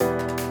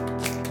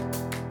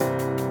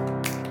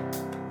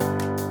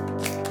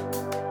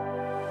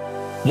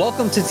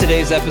Welcome to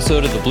today's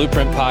episode of the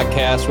Blueprint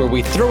Podcast, where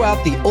we throw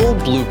out the old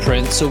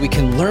blueprint so we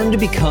can learn to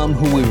become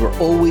who we were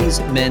always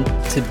meant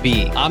to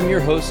be. I'm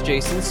your host,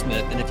 Jason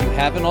Smith, and if you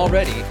haven't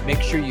already,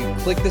 make sure you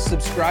click the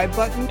subscribe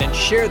button and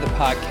share the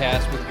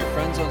podcast with your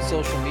friends on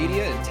social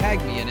media and tag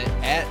me in it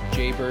at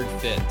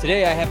JBirdFit.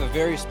 Today, I have a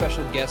very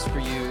special guest for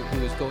you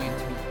who is going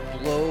to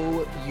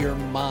blow your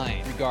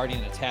mind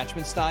regarding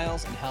attachment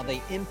styles and how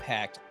they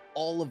impact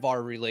all of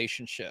our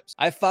relationships.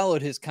 I've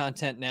followed his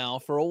content now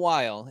for a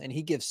while, and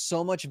he gives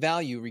so much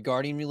value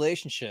regarding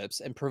relationships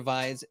and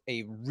provides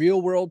a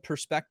real world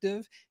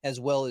perspective as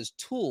well as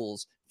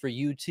tools for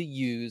you to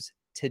use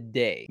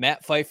today.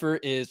 Matt Phifer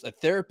is a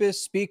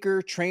therapist,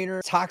 speaker,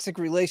 trainer, toxic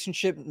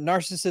relationship,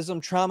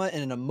 narcissism, trauma,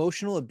 and an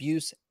emotional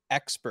abuse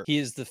expert. He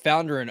is the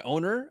founder and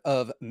owner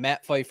of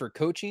Matt Phifer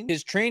Coaching.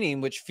 His training,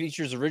 which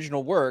features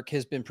original work,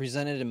 has been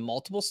presented in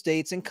multiple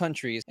states and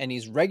countries, and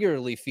he's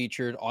regularly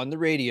featured on the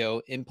radio,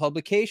 in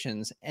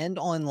publications, and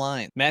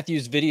online.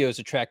 Matthew's videos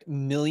attract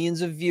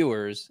millions of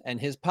viewers, and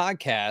his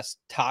podcast,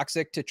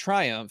 Toxic to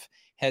Triumph,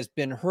 has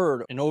been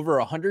heard in over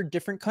 100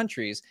 different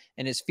countries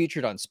and is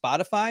featured on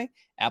Spotify,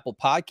 Apple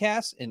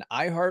Podcasts, and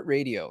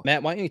iHeartRadio.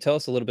 Matt, why don't you tell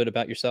us a little bit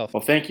about yourself?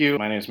 Well, thank you.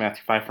 My name is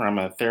Matthew Phifer. I'm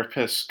a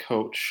therapist,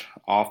 coach,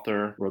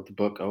 author, wrote the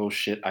book, Oh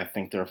Shit, I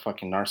Think They're a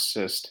Fucking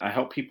Narcissist. I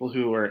help people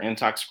who are in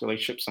toxic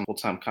relationships. I'm a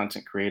full-time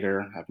content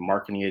creator, I have a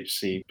marketing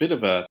agency, bit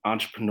of an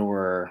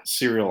entrepreneur,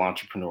 serial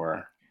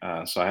entrepreneur.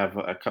 So I have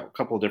a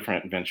couple of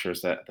different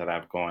ventures that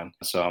I've going.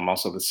 So I'm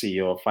also the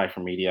CEO of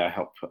Phifer Media. I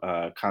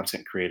help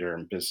content creator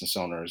and business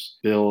owners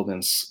build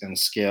and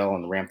scale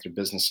and ramp their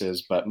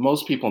businesses. But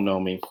most people know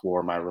me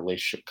for my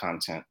relationship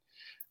content,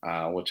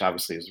 which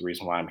obviously is the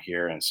reason why I'm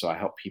here. And so I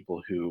help people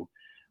who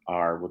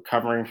are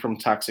recovering from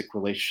toxic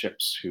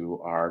relationships, who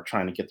are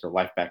trying to get their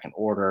life back in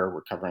order,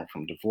 recovering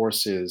from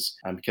divorces.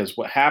 Because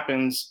what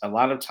happens a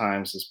lot of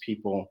times is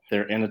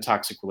they're in a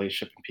toxic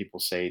relationship and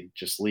people say,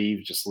 just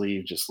leave, just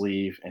leave, just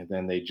leave. And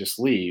then they just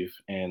leave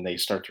and they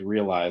start to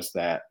realize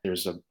that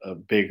there's a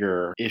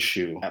bigger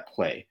issue at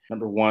play.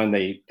 Number one,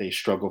 they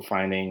struggle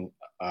finding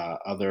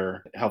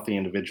other healthy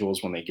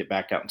individuals. When they get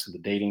back out into the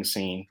dating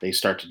scene, they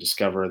start to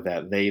discover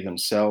that they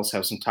themselves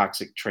have some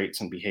toxic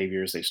traits and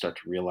behaviors. They start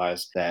to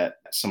realize that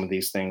some of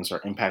these things are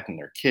impacting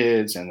their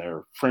kids and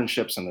their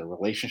friendships and their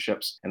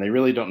relationships, and they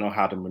really don't know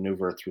how to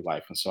maneuver through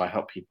life. And so I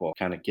help people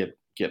kind of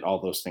get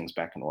all those things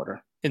back in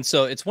order. And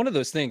so it's one of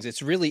those things,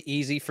 it's really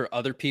easy for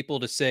other people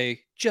to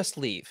say, just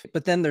leave.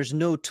 But then there's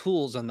no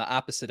tools on the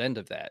opposite end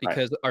of that,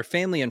 because our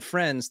family and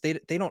friends, they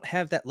don't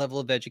have that level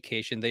of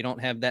education. They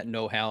don't have that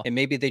know-how. And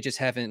maybe they just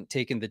haven't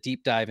taken the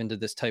deep dive into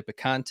this type of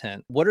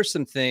content. What are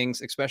some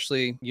things,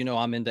 especially,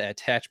 I'm into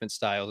attachment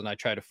styles and I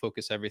try to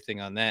focus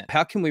everything on that.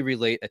 How can we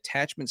relate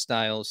attachment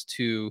styles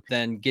to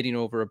then getting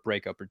over a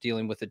breakup or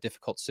dealing with a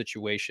difficult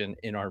situation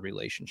in our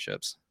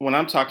relationships? When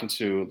I'm talking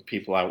to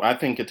people, I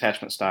think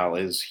attachment style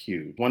is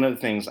huge. One of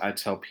the things I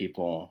tell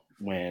people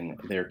when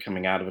they're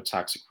coming out of a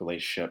toxic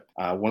relationship,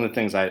 one of the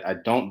things I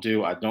don't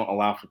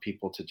allow for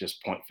people to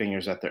just point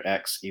fingers at their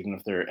ex, even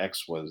if their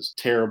ex was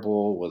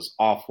terrible, was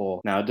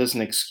awful. Now, it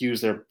doesn't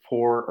excuse their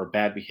poor or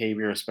bad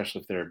behavior,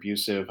 especially if they're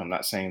abusive. I'm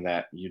not saying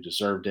that you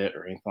deserved it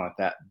or anything like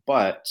that.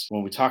 But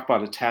when we talk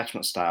about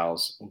attachment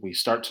styles, we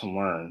start to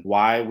learn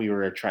why we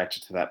were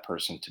attracted to that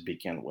person to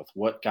begin with,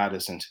 what got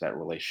us into that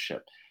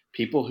relationship.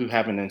 People who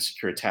have an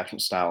insecure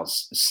attachment style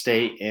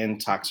stay in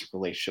toxic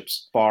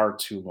relationships far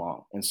too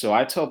long. And so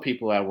I tell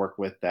people I work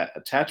with that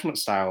attachment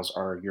styles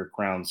are your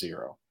ground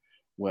zero.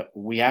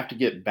 We have to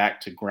get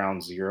back to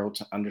ground zero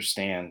to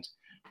understand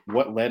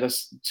what led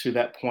us to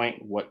that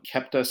point, what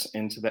kept us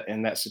in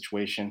that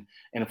situation.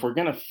 And if we're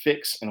going to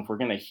fix and if we're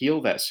going to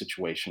heal that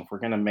situation, if we're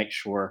going to make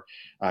sure,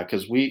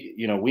 because we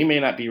may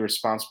not be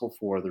responsible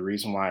for the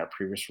reason why our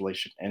previous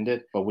relationship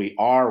ended, but we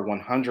are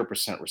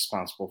 100%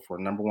 responsible for,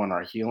 number one,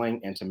 our healing,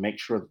 and to make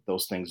sure that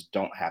those things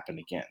don't happen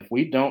again. If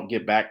we don't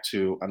get back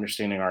to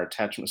understanding our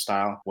attachment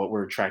style, what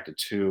we're attracted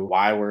to,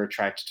 why we're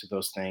attracted to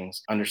those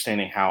things,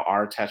 understanding how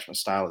our attachment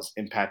style is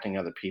impacting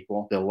other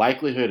people, the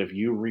likelihood of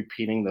you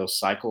repeating those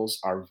cycles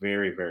are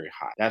very, very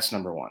high. That's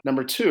number one.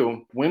 Number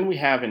two, when we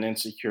have an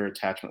insecure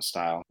attachment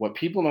style, what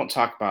people don't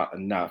talk about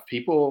enough,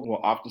 people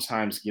will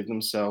oftentimes give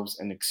themselves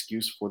an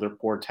excuse for their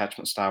poor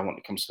attachment style when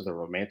it comes to their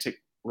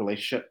romantic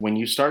relationship. When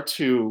you start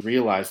to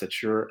realize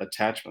that your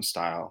attachment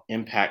style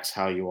impacts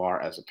how you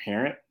are as a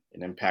parent,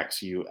 it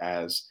impacts you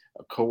as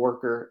a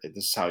coworker,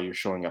 this is how you're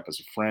showing up as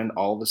a friend,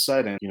 all of a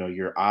sudden,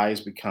 your eyes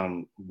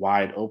become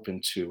wide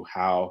open to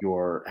how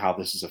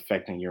this is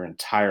affecting your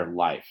entire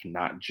life,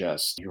 not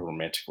just your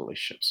romantic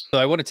relationships. So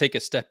I want to take a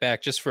step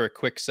back just for a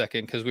quick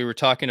second, because we were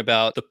talking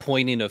about the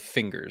pointing of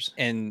fingers,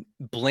 and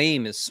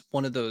blame is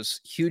one of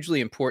those hugely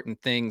important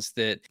things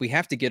that we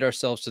have to get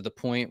ourselves to the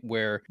point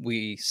where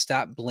we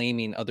stop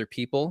blaming other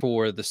people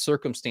for the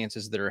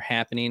circumstances that are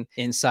happening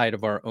inside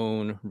of our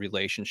own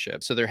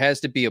relationship. So there has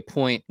to be a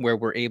point where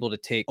we're able to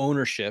take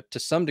ownership to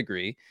some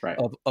degree Right.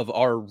 of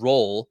our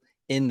role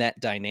in that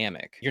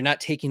dynamic. You're not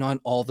taking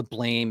on all the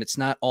blame. It's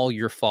not all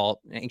your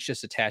fault.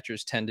 Anxious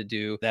attachers tend to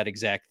do that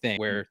exact thing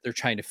where they're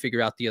trying to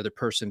figure out the other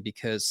person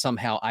because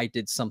somehow I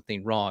did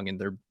something wrong,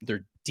 and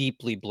they're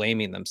deeply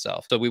blaming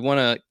themselves. So we want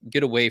to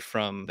get away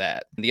from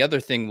that. The other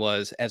thing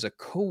was, as a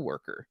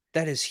coworker,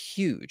 that is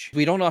huge.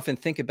 We don't often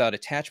think about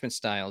attachment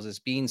styles as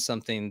being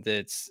something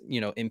that's,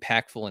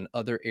 impactful in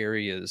other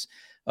areas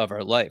of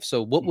our life.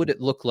 So what would it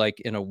look like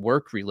in a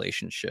work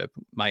relationship,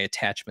 my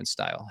attachment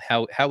style?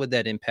 How would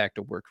that impact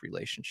a work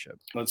relationship?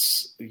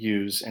 Let's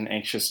use an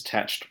anxious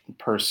attached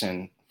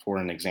person for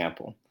an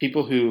example.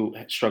 People who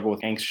struggle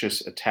with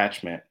anxious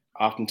attachment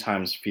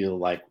oftentimes feel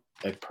like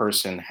a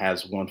person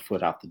has one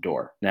foot out the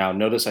door. Now,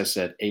 notice I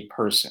said a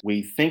person.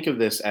 We think of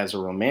this as a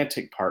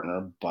romantic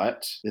partner,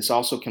 but this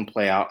also can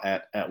play out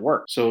at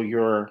work. So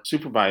your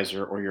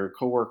supervisor or your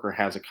coworker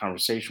has a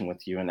conversation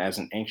with you, and as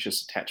an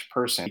anxious attached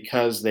person,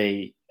 because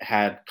they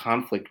had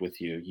conflict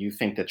with you, you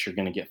think that you're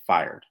going to get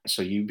fired.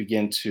 So you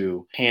begin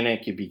to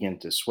panic, you begin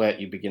to sweat,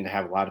 you begin to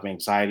have a lot of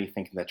anxiety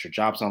thinking that your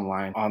job's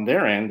online. On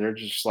their end, they're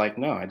just like,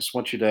 no, I just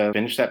want you to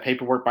finish that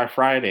paperwork by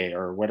Friday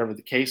or whatever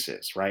the case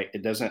is, right?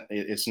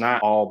 It's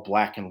not all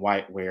black and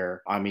white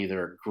where I'm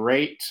either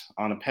great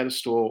on a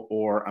pedestal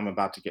or I'm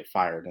about to get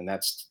fired. And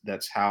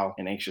that's how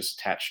an anxious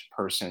attached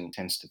person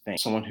tends to think.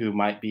 Someone who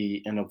might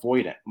be an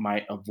avoidant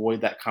might avoid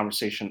that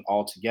conversation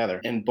altogether.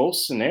 In both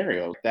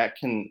scenarios, that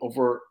can,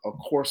 over a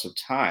course of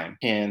time,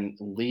 can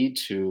lead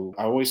to,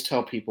 I always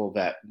tell people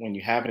that when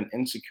you have an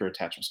insecure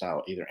attachment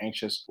style, either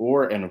anxious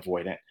or an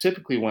avoidant,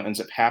 typically what ends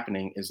up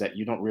happening is that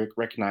you don't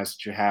recognize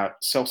that you have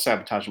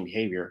self-sabotaging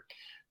behavior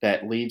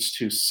that leads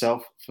to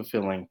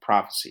self-fulfilling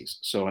prophecies.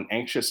 So an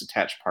anxious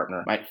attached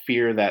partner might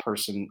fear that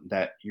person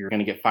that you're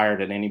going to get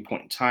fired at any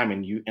point in time,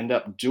 and you end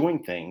up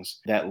doing things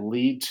that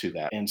lead to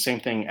that. And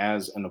same thing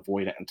as an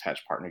avoidant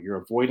attached partner.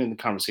 You're avoiding the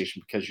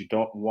conversation because you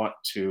don't want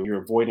to,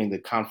 you're avoiding the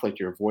conflict,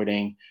 you're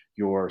avoiding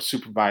your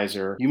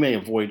supervisor. You may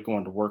avoid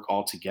going to work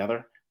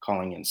altogether,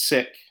 calling in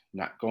sick,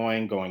 not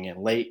going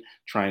in late,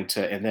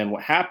 and then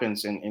what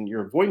happens, and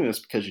you're avoiding this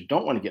because you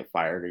don't want to get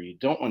fired or you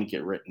don't want to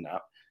get written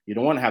up. You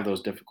don't want to have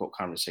those difficult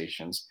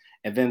conversations.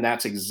 And then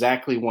that's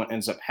exactly what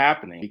ends up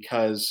happening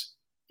because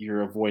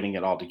you're avoiding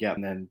it altogether.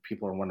 And then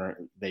people are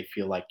wondering, they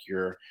feel like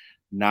you're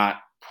not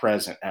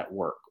present at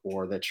work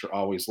or that you're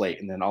always late.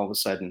 And then all of a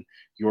sudden,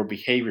 your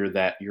behavior,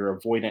 that your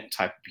avoidant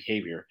type of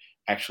behavior,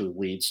 actually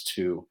leads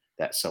to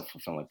that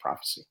self-fulfilling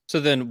prophecy.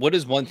 So then what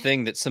is one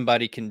thing that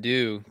somebody can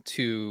do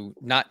to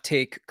not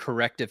take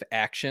corrective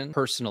action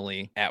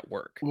personally at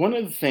work? One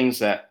of the things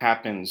that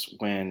happens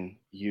when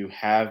you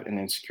have an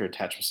insecure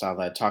attachment style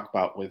that I talk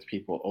about with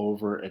people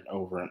over and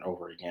over and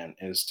over again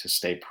is to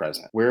stay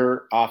present.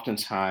 We're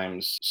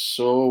oftentimes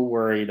so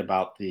worried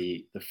about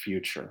the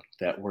future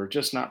that we're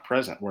just not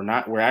present.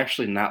 We're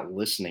actually not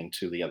listening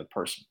to the other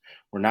person.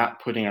 We're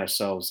not putting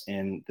ourselves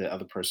in the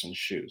other person's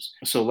shoes.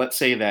 So let's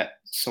say that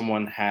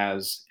someone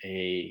has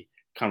a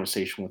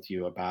conversation with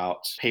you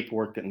about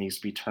paperwork that needs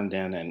to be turned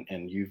in,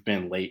 and you've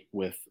been late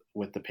with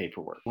the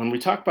paperwork. When we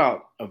talk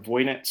about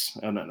avoidance,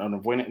 an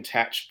avoidant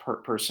attached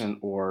person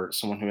or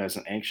someone who has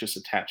an anxious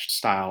attached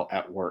style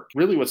at work,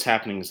 really what's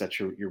happening is that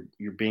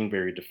you're being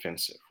very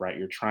defensive, right?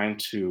 You're trying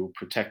to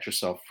protect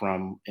yourself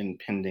from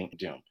impending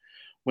doom.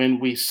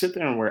 When we sit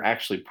there and we're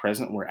actually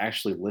present, we're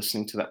actually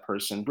listening to that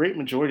person, great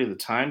majority of the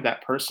time,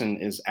 that person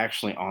is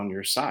actually on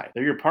your side.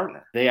 They're your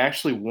partner. They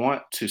actually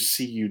want to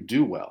see you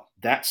do well.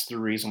 That's the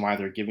reason why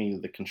they're giving you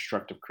the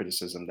constructive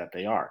criticism that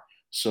they are.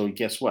 So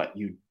guess what?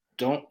 You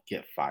don't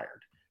get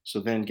fired.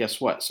 So then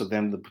guess what? So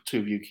then the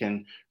two of you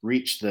can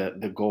reach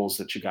the goals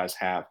that you guys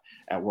have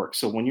at work.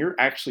 So when you're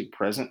actually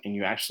present and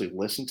you actually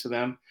listen to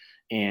them,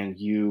 and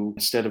you,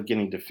 instead of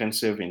getting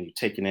defensive and you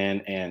take it in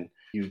and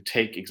you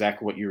take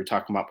exactly what you were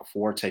talking about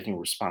before, taking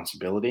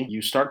responsibility,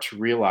 you start to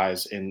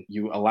realize, and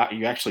you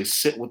actually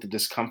sit with the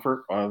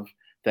discomfort of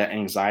that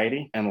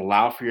anxiety and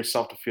allow for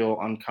yourself to feel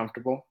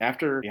uncomfortable.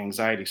 After the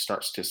anxiety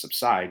starts to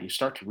subside, you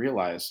start to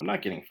realize, I'm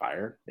not getting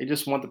fired. They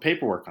just want the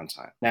paperwork on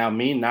time. Now,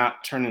 me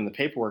not turning the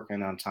paperwork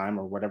in on time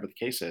or whatever the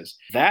case is,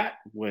 that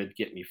would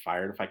get me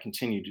fired if I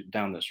continued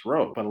down this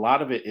road. But a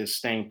lot of it is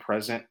staying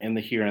present in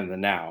the here and the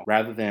now,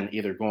 rather than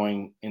either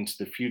going into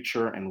the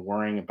future and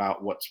worrying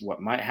about what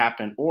might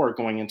happen or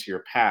going into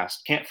your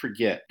past. Can't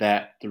forget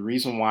that the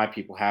reason why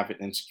people have an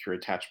insecure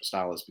attachment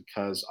style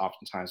is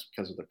oftentimes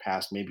because of their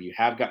past. Maybe you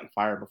have gotten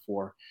fired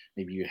before,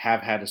 maybe you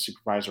have had a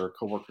supervisor or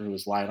coworker who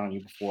has lied on you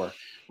before,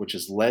 which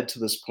has led to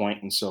this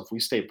point. And so if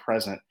we stay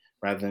present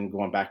rather than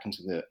going back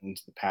into the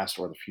past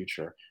or the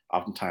future,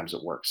 oftentimes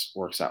it works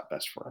out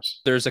best for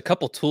us. There's a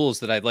couple tools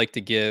that I'd like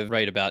to give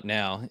right about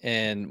now.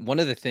 And one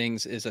of the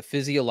things is a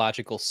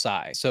physiological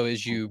sigh. So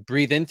as you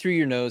breathe in through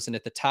your nose, and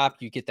at the top,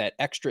 you get that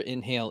extra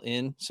inhale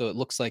in. So it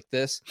looks like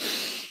this.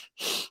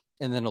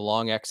 and then a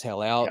long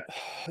exhale out.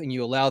 And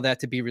you allow that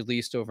to be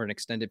released over an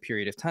extended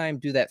period of time.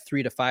 Do that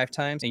 3 to 5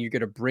 times, and you're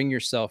going to bring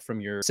yourself from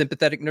your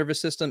sympathetic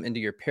nervous system into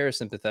your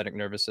parasympathetic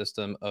nervous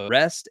system of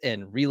rest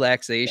and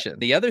relaxation.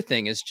 The other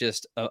thing is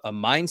just a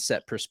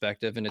mindset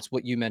perspective, and it's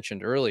what you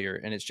mentioned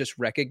earlier, and it's just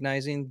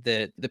recognizing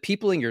that the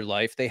people in your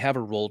life, they have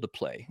a role to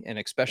play, and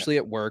especially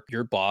at work,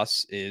 your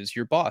boss is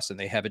your boss, and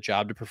they have a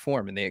job to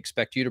perform, and they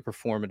expect you to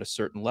perform at a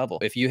certain level.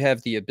 If you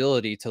have the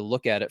ability to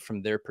look at it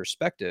from their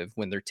perspective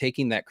when they're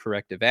taking that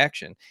corrective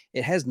action,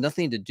 it has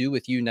nothing to do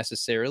with you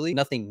necessarily,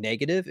 nothing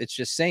negative. It's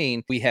just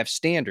saying we have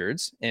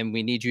standards and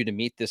we need you to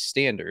meet this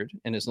standard.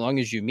 And as long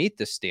as you meet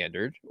this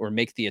standard or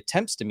make the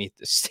attempts to meet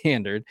this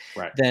standard,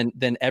 Right.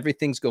 then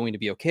everything's going to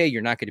be okay.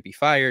 You're not going to be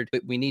fired,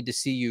 but we need to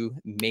see you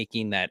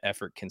making that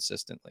effort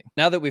consistently.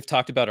 Now that we've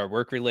talked about our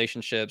work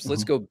relationships,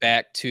 let's go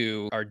back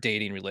to our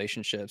dating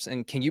relationships.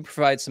 And can you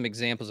provide some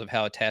examples of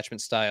how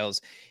attachment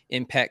styles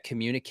impact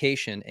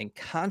communication and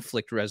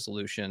conflict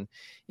resolution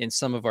in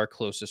some of our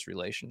closest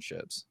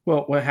relationships?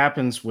 Well, what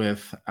happens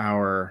with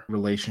our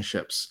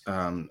relationships,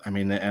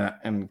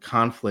 and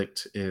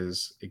conflict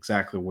is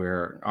exactly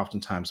where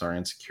oftentimes our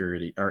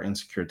insecure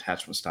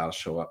attachment styles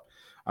show up.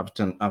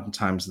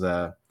 Oftentimes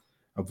the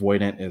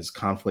avoidant is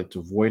conflict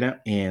avoidant,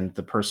 and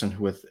the person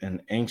with an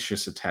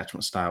anxious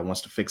attachment style wants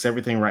to fix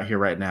everything right here,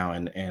 right now.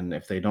 And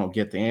if they don't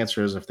get the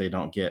answers, if they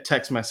don't get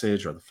text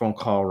message or the phone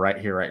call right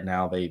here, right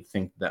now, they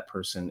think that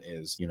person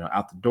is,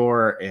 out the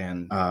door.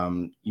 And,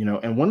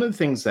 and one of the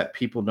things that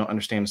people don't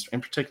understand,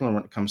 in particular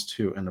when it comes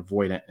to an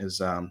avoidant, is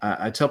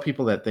I tell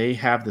people that they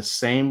have the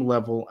same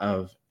level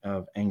of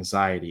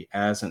anxiety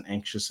as an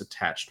anxious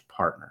attached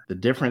partner. The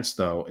difference,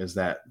 though, is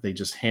that they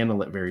just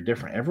handle it very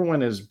different.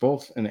 Everyone is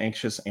both an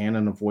anxious and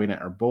an avoidant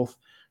are both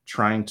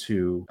trying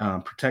to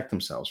protect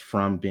themselves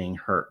from being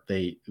hurt.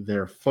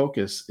 Their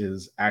focus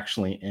is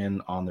actually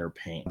in on their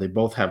pain. They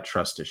both have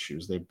trust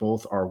issues. They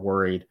both are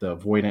worried. The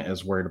avoidant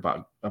is worried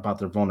about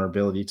their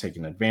vulnerability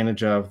taken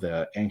advantage of.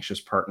 The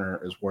anxious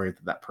partner is worried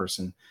that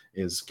person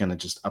is going to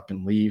just up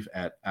and leave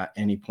at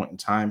any point in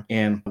time.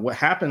 And what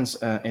happens,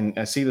 and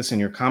I see this in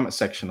your comment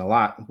section a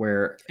lot,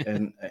 where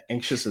an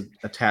anxious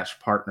attached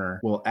partner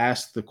will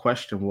ask the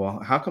question, well,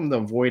 how come the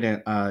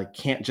avoidant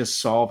can't just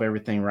solve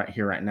everything right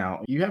here, right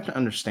now? You have to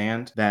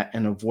understand that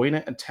an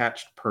avoidant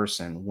attached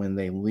person, when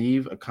they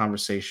leave a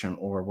conversation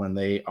or when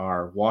they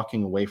are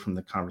walking away from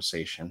the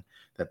conversation,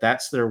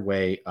 that's their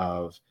way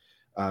of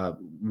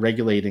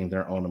regulating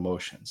their own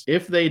emotions.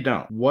 If they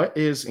don't,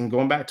 and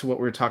going back to what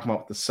we were talking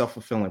about with the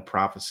self-fulfilling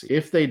prophecy,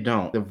 if they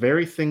don't, the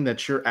very thing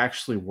that you're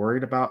actually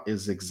worried about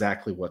is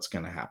exactly what's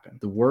going to happen.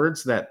 The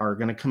words that are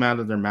going to come out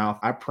of their mouth,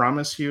 I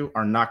promise you,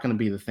 are not going to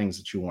be the things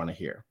that you want to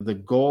hear. The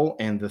goal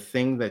and the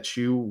thing that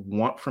you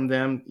want from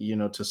them,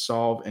 to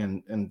solve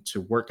and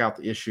to work out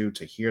the issue,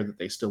 to hear that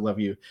they still love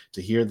you,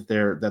 to hear that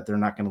they're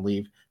not going to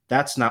leave,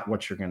 that's not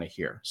what you're going to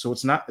hear. So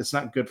it's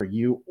not good for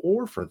you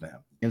or for them.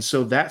 And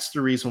so that's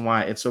the reason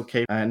why it's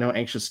okay. I know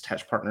anxious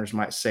attached partners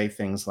might say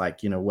things like,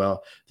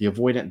 well, the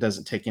avoidant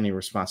doesn't take any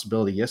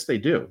responsibility. Yes, they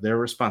do. Their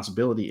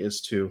responsibility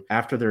is to,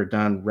 after they're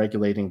done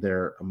regulating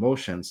their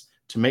emotions,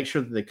 to make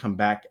sure that they come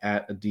back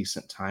at a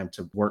decent time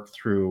to work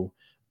through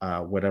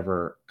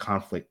whatever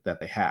conflict that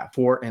they have.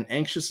 For an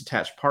anxious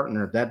attached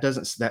partner, that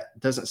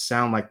doesn't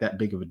sound like that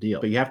big of a deal.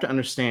 But you have to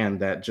understand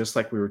that, just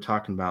like we were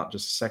talking about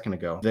just a second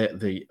ago, that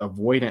the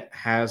avoidant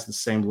has the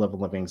same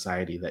level of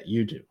anxiety that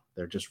you do.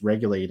 They're just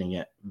regulating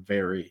it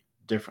very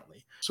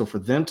differently. So for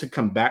them to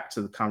come back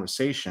to the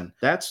conversation,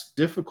 that's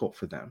difficult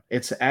for them.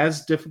 It's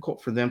as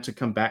difficult for them to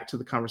come back to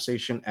the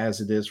conversation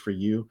as it is for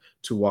you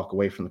to walk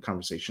away from the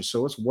conversation.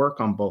 So it's work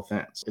on both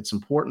ends. It's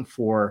important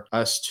for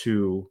us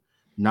to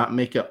not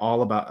make it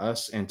all about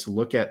us and to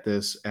look at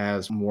this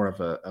as more of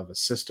a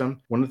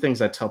system. One of the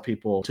things I tell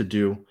people to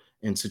do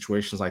in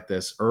situations like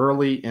this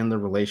early in the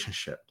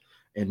relationship,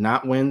 and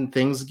not when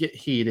things get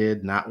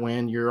heated, not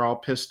when you're all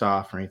pissed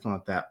off or anything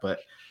like that,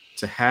 but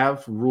to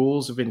have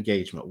rules of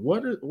engagement.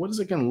 What is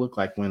it going to look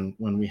like when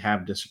we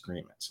have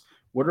disagreements?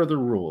 What are the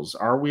rules?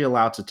 Are we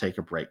allowed to take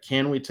a break?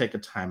 Can we take a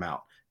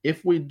timeout?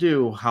 If we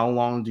do, how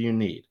long do you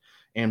need?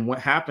 And what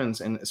happens,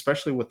 and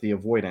especially with the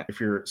avoidant, if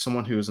you're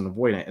someone who is an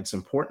avoidant, it's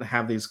important to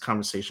have these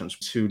conversations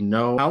to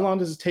know, how long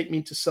does it take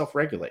me to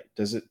self-regulate?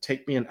 Does it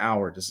take me an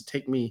hour? Does it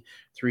take me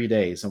 3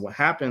 days? And what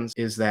happens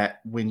is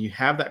that when you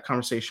have that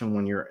conversation,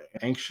 when your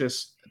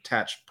anxious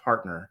attached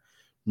partner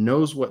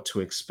knows what to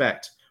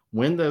expect,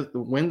 when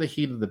the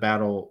heat of the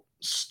battle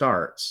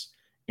starts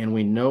and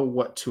we know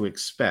what to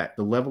expect,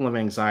 the level of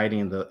anxiety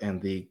and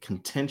the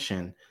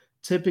contention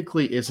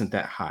typically isn't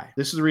that high.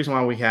 This is the reason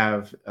why we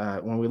have,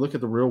 when we look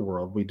at the real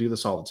world, we do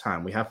this all the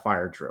time. We have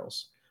fire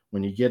drills.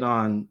 When you get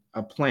on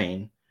a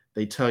plane,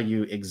 They tell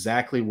you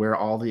exactly where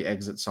all the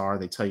exits are.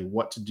 They tell you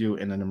what to do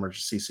in an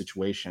emergency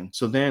situation.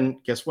 So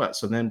then guess what?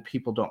 So then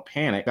people don't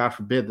panic. God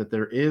forbid that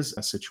there is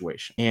a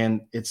situation.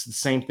 And it's the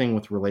same thing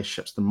with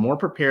relationships. The more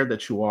prepared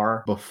that you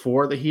are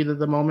before the heat of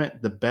the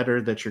moment, the better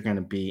that you're going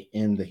to be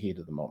in the heat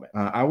of the moment.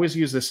 I always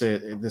use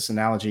this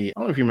analogy. I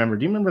don't know if you remember.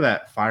 Do you remember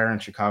that fire in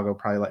Chicago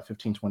probably like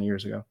 15, 20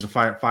 years ago? There's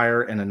a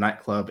fire in a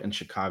nightclub in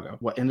Chicago.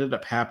 What ended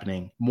up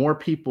happening, more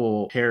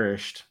people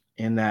perished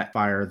in that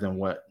fire than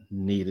what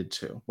needed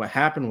to. What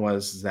happened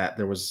was that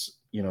there was,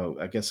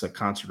 I guess a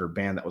concert or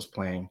band that was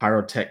playing.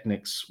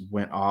 Pyrotechnics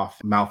went off,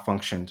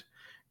 malfunctioned,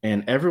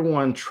 and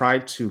everyone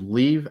tried to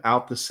leave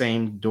out the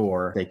same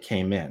door they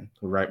came in,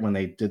 right? When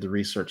they did the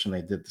research and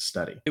they did the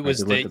study. It right? was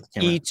They looked the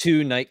at the camera.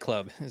 E2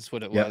 nightclub is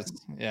what it Yep. was.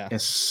 Yeah.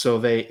 And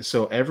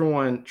so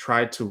everyone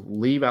tried to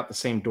leave out the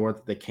same door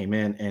that they came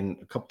in,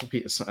 and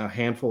a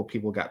handful of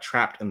people got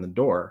trapped in the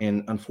door.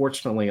 And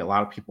unfortunately, a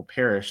lot of people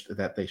perished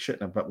that they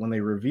shouldn't have. But when they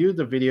reviewed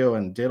the video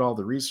and did all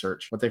the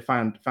research, what they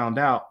found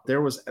out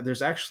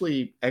there's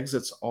actually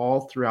exits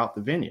all throughout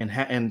the venue,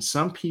 and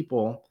some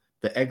people,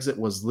 the exit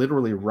was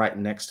literally right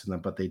next to them,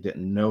 but they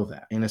didn't know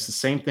that. And it's the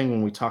same thing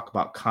when we talk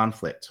about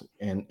conflict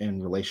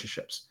in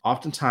relationships.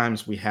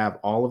 Oftentimes we have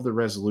all of the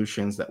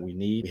resolutions that we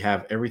need. We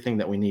have everything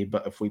that we need.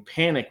 But if we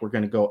panic, we're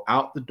going to go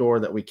out the door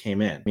that we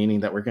came in, meaning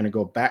that we're going to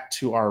go back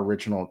to our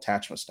original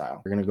attachment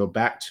style. We're going to go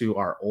back to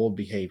our old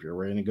behavior.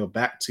 We're going to go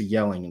back to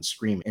yelling and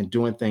screaming and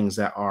doing things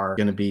that are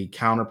going to be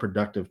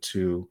counterproductive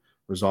to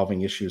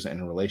resolving issues in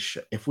a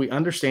relationship. If we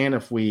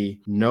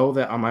know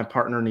that my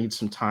partner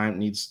needs a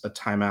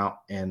timeout,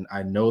 and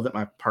I know that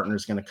my partner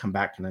is going to come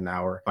back in an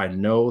hour, if I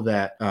know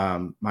that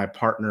my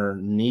partner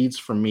needs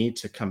for me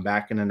to come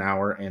back in an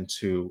hour and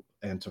to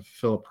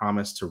fulfill a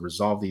promise to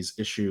resolve these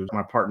issues,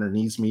 my partner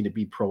needs me to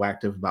be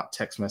proactive about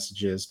text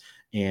messages.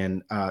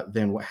 And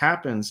then what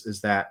happens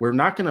is that we're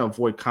not going to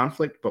avoid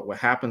conflict, but what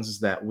happens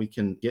is that we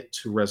can get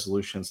to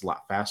resolutions a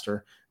lot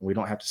faster, and we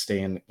don't have to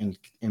stay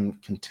in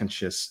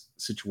contentious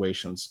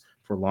situations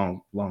for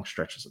long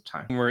stretches of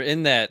time. When we're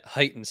in that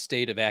heightened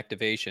state of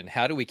activation,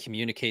 how do we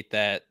communicate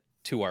that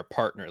to our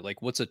partner?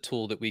 Like, what's a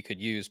tool that we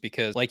could use?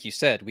 Because like you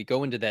said, we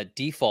go into that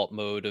default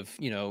mode of,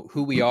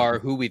 who we are,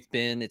 who we've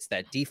been. It's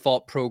that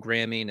default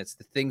programming. It's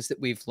the things that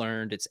we've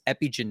learned. It's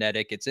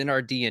epigenetic. It's in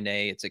our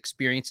DNA. It's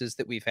experiences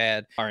that we've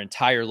had our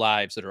entire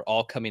lives that are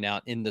all coming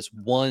out in this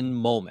one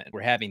moment. We're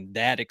having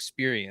that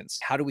experience.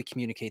 How do we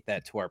communicate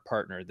that to our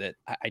partner that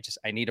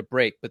I need a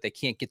break, but they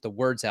can't get the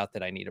words out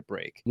that I need a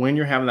break? When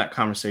you're having that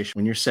conversation,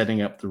 when you're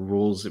setting up the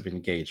rules of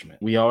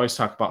engagement, we always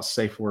talk about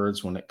safe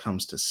words when it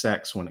comes to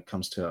sex, when it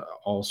comes to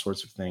all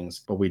sorts of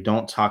things, but we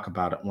don't talk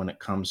about it when it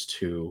comes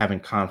to having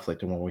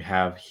conflict and when we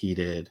have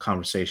heated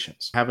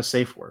conversations. Have a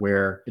safe word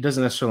where it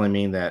doesn't necessarily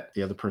mean that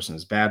the other person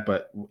is bad,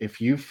 but if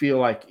you feel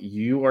like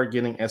you are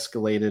getting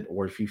escalated,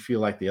 or if you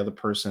feel like the other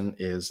person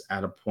is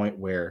at a point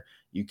where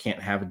you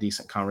can't have a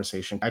decent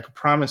conversation, I could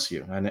promise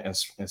you, and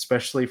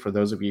especially for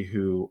those of you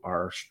who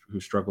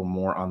struggle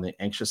more on the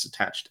anxious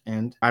attached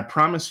end, I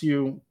promise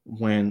you,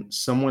 when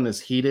someone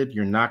is heated,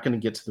 you're not going to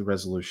get to the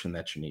resolution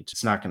that you need to.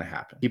 It's not going to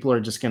happen. People are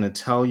just going to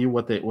tell you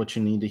what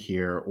you need to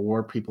hear,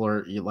 or people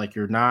are like,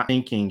 you're not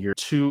thinking, you're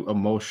too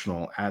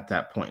emotional at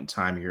that point in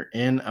time. You're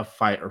in a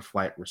fight or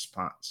flight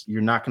response.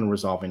 You're not going to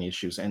resolve any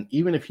issues. And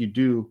even if you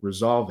do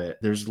resolve it,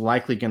 there's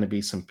likely going to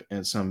be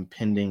some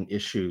pending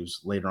issues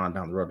later on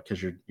down the road,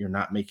 because you're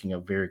not making a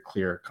very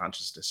clear,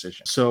 conscious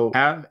decision. So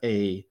have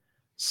a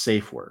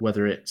safe word,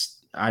 whether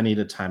it's I need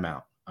a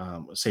timeout, a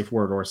safe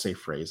word or a safe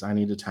phrase. I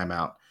need a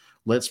timeout.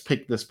 Let's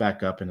pick this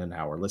back up in an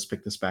hour. Let's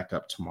pick this back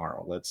up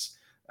tomorrow. Let's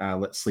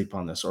sleep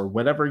on this, or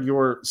whatever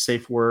your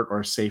safe word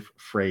or safe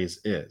phrase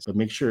is. But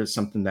make sure it's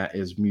something that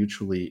is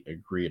mutually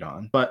agreed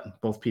on.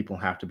 But both people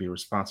have to be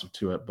responsive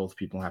to it. Both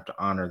people have to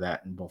honor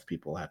that, and both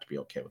people have to be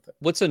okay with it.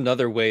 What's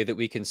another way that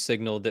we can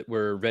signal that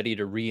we're ready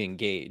to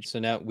re-engage? So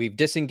now we've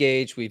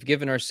disengaged, we've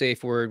given our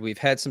safe word, we've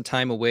had some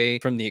time away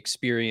from the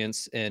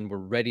experience, and we're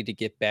ready to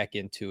get back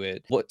into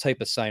it. What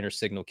type of sign or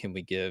signal can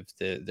we give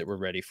that we're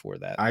ready for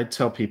that? I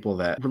tell people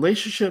that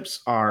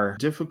relationships are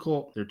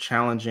difficult, they're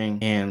challenging,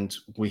 and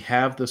we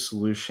have the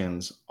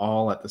solutions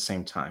all at the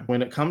same time.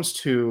 When it comes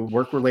to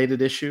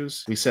work-related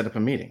issues, we set up a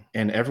meeting,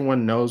 and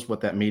everyone knows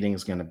what that meeting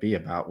is going to be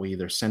about. We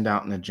either send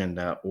out an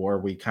agenda, or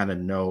we kind of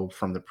know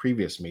from the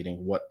previous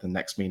meeting what the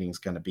next meeting is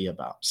going to be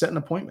about. Set an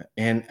appointment.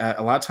 And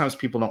a lot of times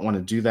people don't want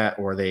to do that,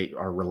 or they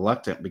are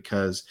reluctant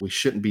because we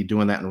shouldn't be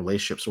doing that in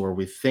relationships, or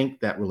we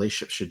think that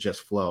relationships should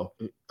just flow.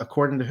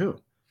 According to who?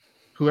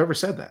 Whoever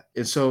said that.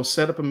 And so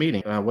set up a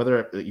meeting,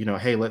 whether,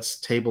 hey, let's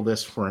table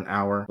this for an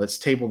hour. Let's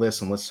table this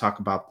and let's talk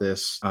about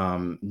this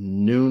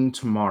noon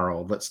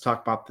tomorrow. Let's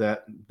talk about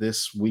that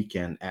this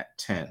weekend at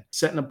 10.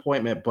 Set an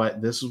appointment,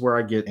 but this is where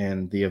I get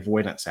in the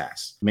avoidance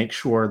ask. Make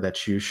sure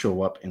that you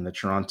show up and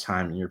that you're on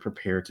time and you're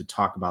prepared to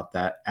talk about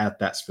that at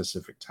that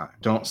specific time.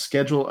 Don't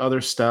schedule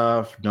other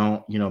stuff.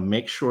 Don't,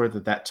 make sure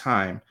that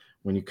time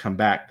when you come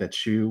back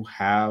that you're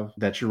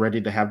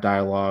ready to have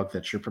dialogue,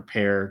 that you're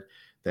prepared,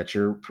 that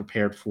you're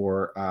prepared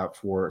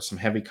for some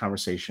heavy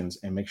conversations,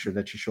 and make sure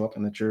that you show up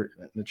and that you're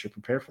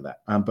prepared for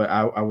that. But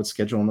I would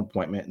schedule an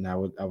appointment, and I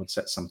would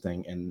set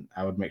something, and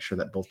I would make sure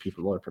that both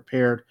people are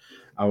prepared.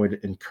 I would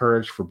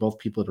encourage for both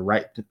people to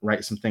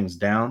write some things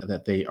down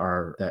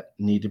that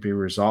need to be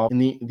resolved.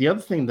 And the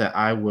other thing that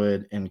I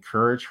would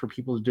encourage for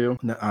people to do,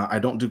 I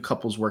don't do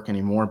couples work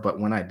anymore, but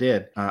when I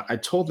did, I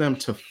told them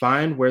to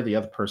find where the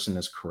other person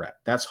is correct.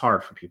 That's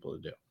hard for people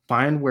to do.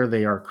 Find where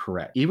they are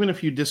correct. Even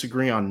if you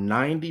disagree on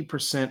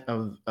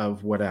 90%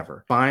 of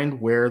whatever,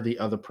 find where the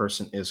other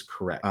person is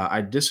correct.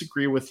 I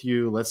disagree with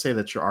you. Let's say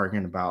that you're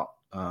arguing about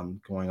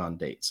going on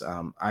dates.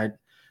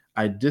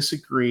 I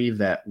disagree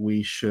that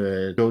we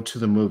should go to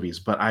the movies,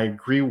 but I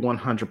agree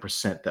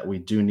 100% that we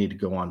do need to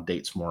go on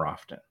dates more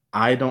often.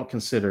 I don't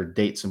consider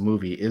dates a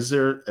movie. Is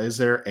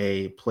there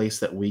a place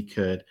that we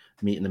could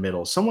meet in the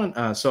middle? So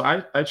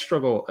I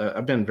struggle.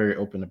 I've been very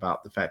open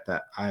about the fact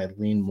that I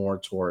lean more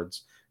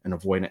towards an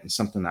avoidant, and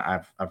something that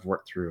I've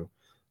worked through,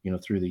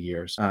 through the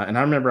years. And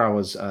I remember I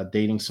was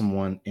dating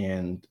someone,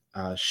 and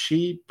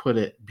she put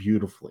it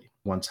beautifully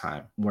one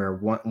time, where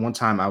one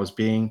time I was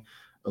being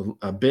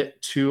a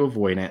bit too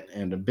avoidant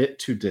and a bit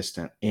too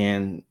distant.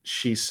 And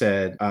she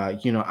said,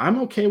 I'm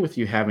okay with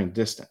you having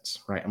distance,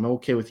 right? I'm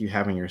okay with you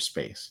having your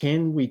space.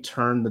 Can we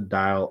turn the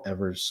dial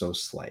ever so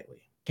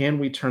slightly? Can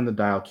we turn the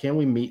dial? Can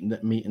we meet in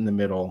the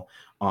middle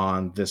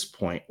on this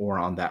point or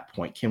on that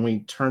point? Can we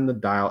turn the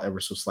dial ever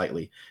so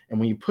slightly? And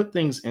when you put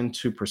things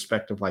into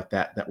perspective like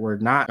that we're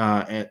not,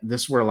 and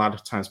this is where a lot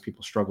of times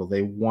people struggle.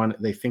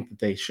 They think that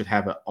they should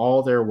have it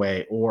all their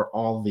way or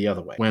all the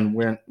other way.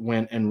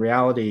 When in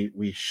reality,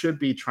 we should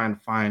be trying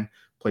to find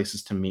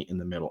places to meet in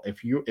the middle.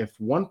 If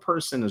one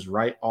person is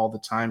right all the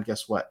time,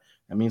 guess what?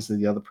 That means that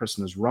the other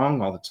person is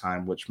wrong all the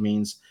time, which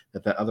means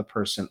that other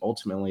person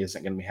ultimately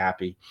isn't going to be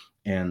happy,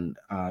 and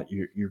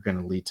you're going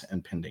to lead to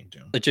impending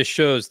doom. It just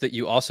shows that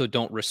you also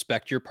don't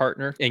respect your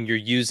partner, and you're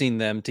using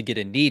them to get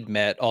a need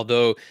met,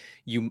 although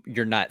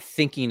you're not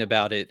thinking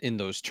about it in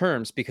those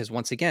terms, because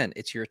once again,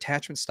 it's your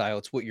attachment style.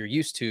 It's what you're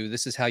used to.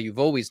 This is how you've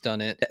always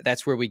done it.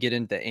 That's where we get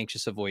into the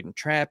anxious avoidant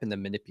trap and the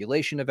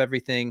manipulation of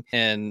everything.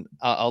 And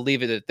I'll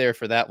leave it there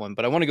for that one.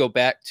 But I want to go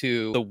back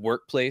to the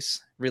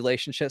workplace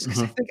relationships,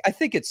 because I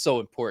think it's so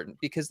important,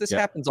 because this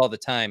happens all the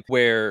time,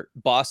 where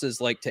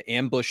bosses like to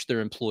ambush their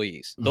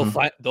employees.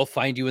 They'll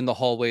find you in the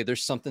hallway.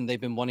 There's something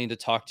they've been wanting to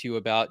talk to you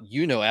about.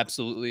 You know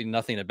absolutely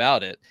nothing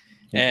about it.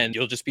 And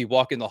you'll just be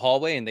walking the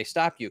hallway and they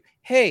stop you.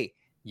 Hey,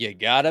 you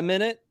got a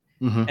minute?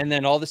 And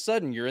then all of a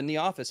sudden you're in the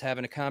office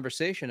having a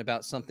conversation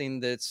about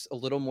something that's a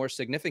little more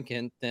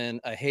significant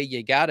than a, hey,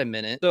 you got a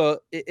minute.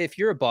 So if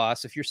you're a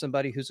boss, if you're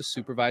somebody who's a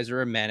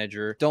supervisor or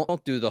manager,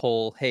 don't do the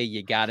whole, hey,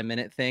 you got a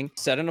minute thing.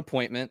 Set an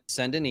appointment,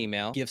 send an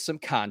email, give some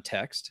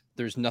context.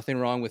 There's nothing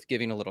wrong with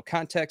giving a little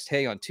context.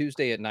 Hey, on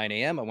Tuesday at 9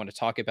 a.m., I want to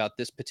talk about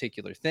this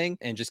particular thing,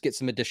 and just get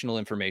some additional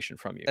information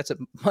from you. That's a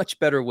much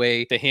better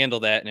way to handle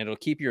that, and it'll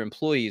keep your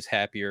employees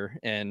happier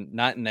and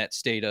not in that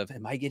state of,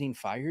 am I getting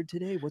fired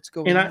today? What's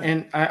going on?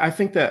 And I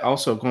think that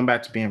also, going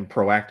back to being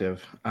proactive,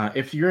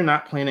 if you're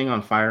not planning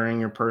on firing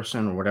your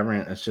person or whatever,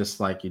 and it's just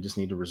like you just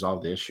need to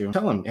resolve the issue,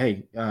 tell them,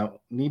 hey,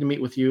 need to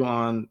meet with you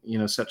on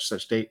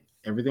such date.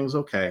 Everything's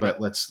okay, but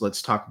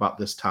let's talk about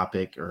this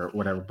topic or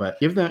whatever. But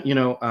give them,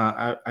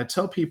 I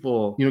tell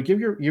people, give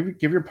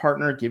your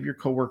partner, give your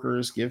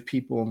coworkers, give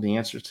people the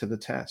answers to the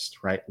test,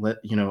 right?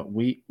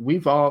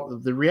 We've all,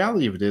 the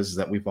reality of it is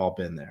that we've all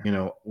been there.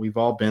 We've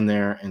all been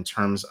there in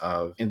terms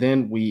of, and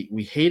then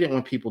we hate it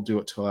when people do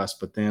it to us,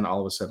 but then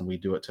all of a sudden we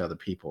do it to other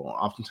people,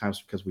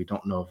 oftentimes because we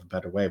don't know of a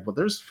better way. But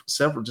there's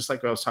several, just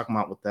like I was talking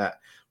about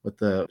with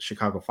the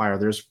Chicago fire,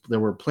 there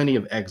were plenty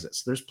of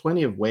exits. There's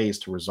plenty of ways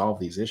to resolve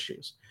these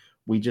issues.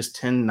 We just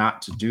tend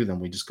not to do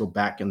them. We just go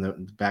back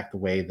the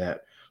way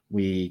that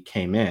we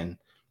came in.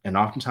 And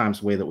oftentimes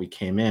the way that we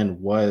came in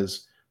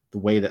was the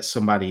way that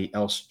somebody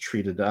else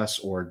treated us,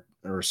 or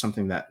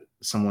something that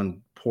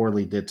someone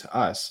poorly did to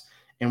us.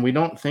 And we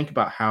don't think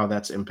about how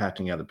that's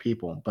impacting other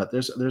people. But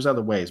there's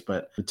other ways.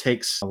 But it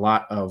takes a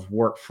lot of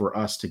work for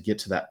us to get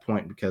to that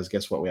point, because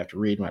guess what? We have to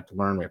read, we have to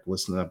learn, we have to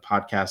listen to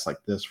podcasts like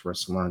this for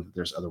us to learn that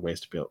there's other ways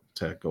to be able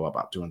to go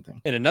about doing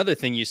things. And another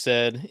thing you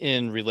said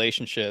in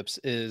relationships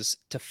is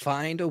to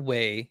find a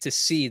way to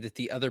see that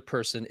the other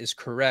person is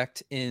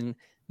correct in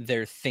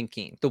their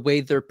thinking, the way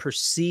they're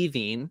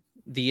perceiving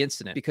the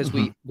incident, because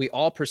we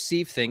all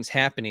perceive things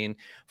happening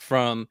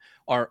from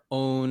our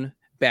own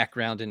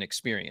background and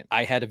experience.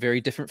 I had a very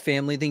different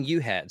family than you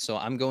had, so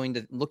I'm going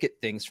to look at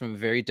things from a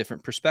very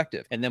different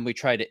perspective. And then we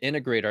try to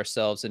integrate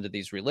ourselves into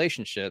these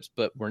relationships,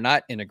 but we're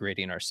not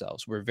integrating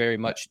ourselves. We're very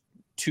much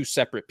two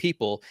separate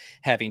people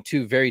having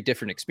two very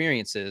different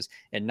experiences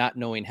and not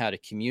knowing how to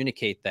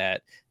communicate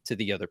that to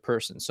the other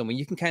person. So when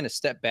you can kind of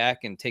step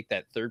back and take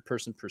that third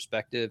person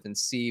perspective and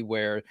see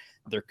where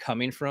they're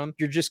coming from,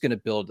 you're just going to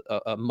build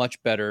a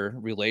much better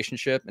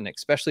relationship. And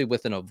especially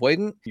with an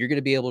avoidant, you're going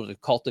to be able to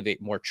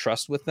cultivate more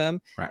trust with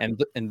them, right?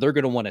 And they're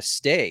going to want to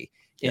stay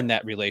in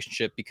that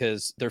relationship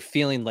because they're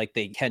feeling like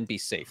they can be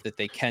safe, that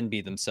they can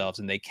be themselves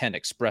and they can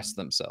express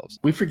themselves.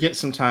 We forget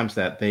sometimes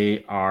that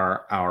they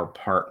are our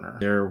partner.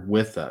 They're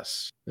with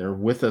us. They're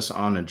with us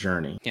on a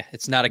journey. Yeah,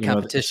 it's not a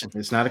competition.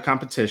 It's not a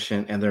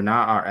competition, and they're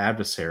not our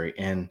adversary.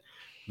 And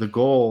the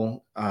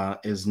goal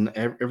is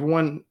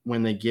everyone,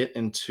 when they get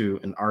into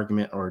an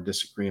argument or a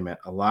disagreement,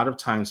 a lot of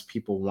times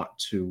people want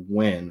to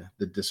win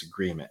the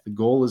disagreement. The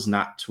goal is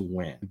not to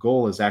win. The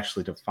goal is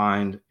actually to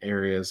find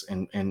areas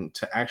and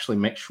to actually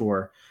make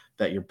sure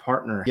that your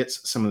partner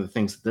gets some of the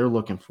things that they're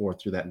looking for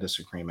through that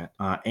disagreement,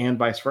 and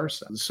vice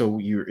versa. So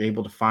you're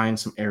able to find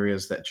some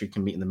areas that you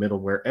can meet in the middle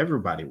where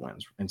everybody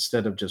wins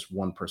instead of just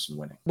one person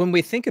winning. When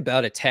we think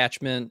about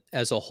attachment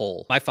as a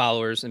whole, my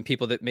followers and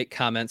people that make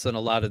comments on a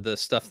lot of the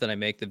stuff that I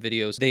make, the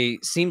videos, they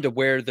seem to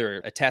wear their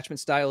attachment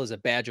style as a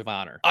badge of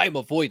honor. I'm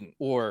avoidant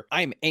or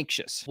I'm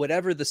anxious,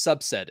 whatever the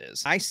subset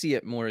is. I see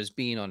it more as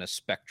being on a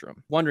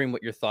spectrum. Wondering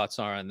what your thoughts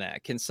are on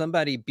that. Can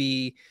somebody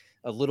be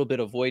a little bit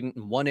avoidant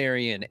in one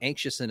area and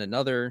anxious in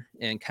another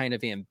and kind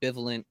of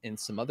ambivalent in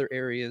some other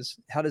areas?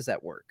 How does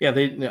that work? Yeah,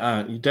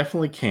 you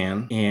definitely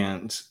can,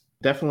 and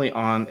definitely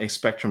on a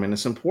spectrum. And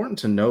it's important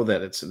to know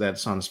that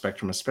it's on a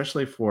spectrum,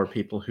 especially for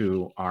people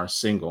who are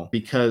single,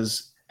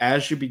 because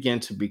as you begin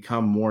to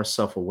become more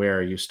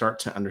self-aware, you start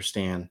to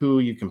understand who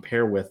you can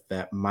pair with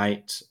that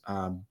might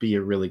be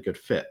a really good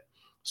fit.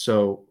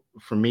 So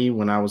for me,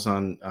 when I was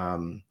on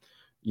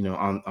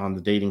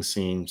the dating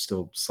scene,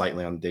 still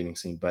slightly on the dating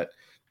scene, but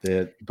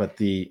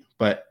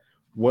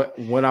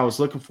what I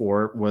was looking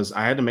for was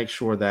I had to make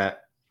sure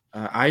that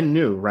I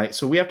knew, right?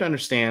 So we have to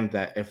understand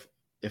that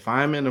if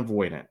I'm an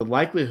avoidant, the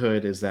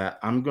likelihood is that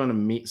I'm going to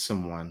meet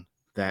someone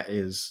that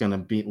is going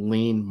to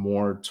lean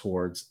more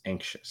towards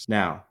anxious.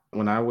 Now,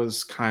 when I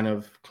was kind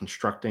of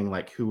constructing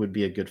like who would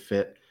be a good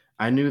fit,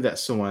 I knew that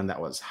someone that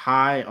was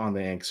high on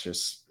the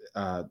anxious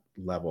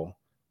level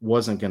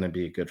wasn't going to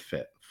be a good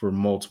fit for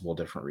multiple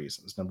different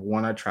reasons. Number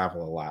one, I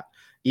travel a lot.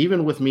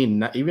 Even with me,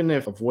 even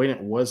if avoidant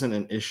wasn't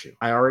an issue,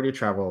 I already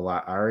travel a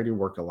lot. I already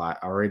work a lot.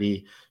 I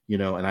already,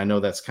 and I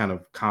know that's kind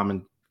of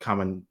common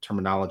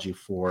terminology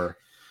for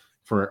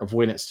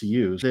avoidance to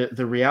use.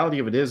 The reality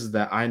of it is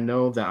that I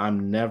know that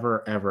I'm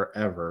never, ever,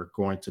 ever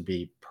going to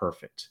be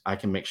perfect. I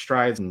can make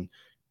strides and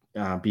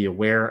be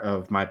aware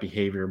of my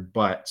behavior.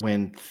 But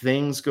when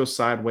things go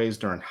sideways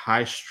during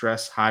high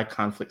stress, high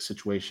conflict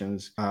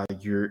situations,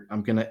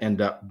 I'm going to end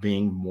up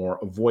being more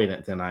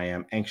avoidant than I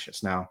am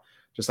anxious. Now,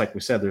 just like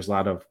we said, there's a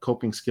lot of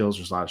coping skills,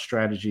 there's a lot of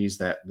strategies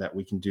that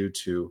we can do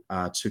to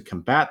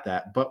combat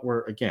that. But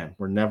we're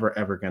never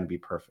ever going to be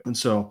perfect, and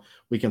so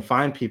we can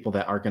find people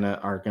that are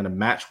gonna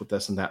match with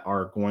us and that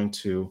are going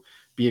to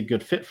be a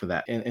good fit for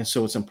that. And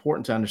so it's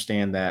important to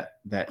understand that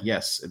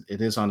yes,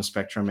 it is on a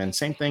spectrum. And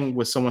same thing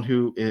with someone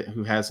who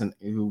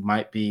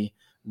might be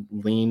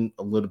lean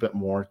a little bit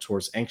more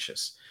towards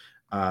anxious.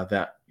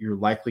 That you're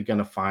likely going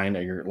to find,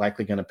 or you're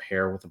likely going to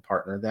pair with a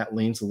partner that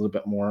leans a little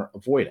bit more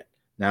avoidant.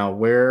 Now,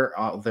 where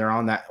they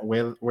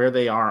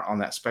are on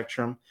that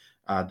spectrum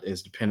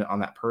is dependent on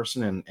that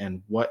person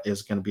and what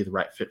is going to be the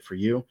right fit for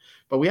you.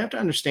 But we have to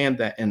understand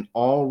that in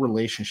all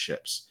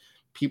relationships,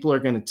 people are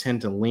going to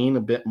tend to lean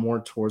a bit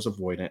more towards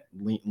avoidant,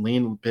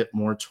 lean a bit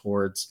more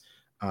towards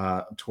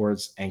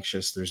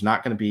anxious. There's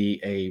not going to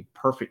be a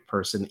perfect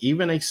person,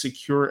 even a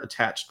secure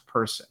attached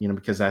person,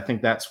 because I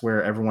think that's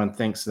where everyone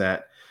thinks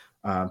that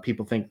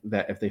people think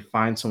that if they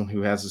find someone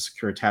who has a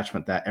secure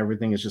attachment, that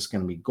everything is just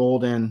going to be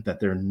golden, that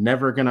they're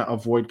never going to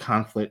avoid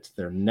conflict,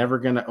 they're never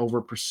going to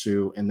over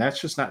pursue. And that's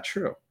just not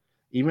true.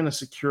 Even a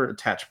secure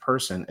attached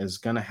person is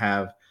going to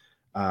have,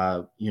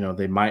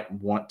 they might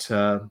want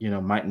to,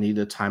 might need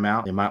a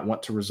timeout. They might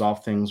want to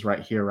resolve things right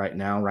here, right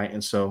now. Right.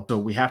 And so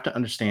we have to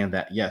understand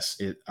that, yes,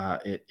 it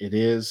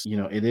is,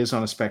 it is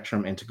on a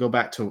spectrum. And to go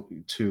back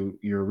to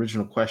your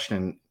original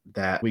question,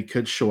 that we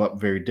could show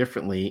up very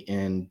differently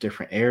in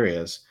different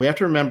areas. We have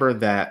to remember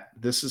that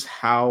this is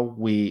how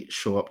we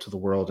show up to the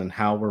world and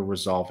how we're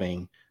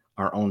resolving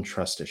our own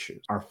trust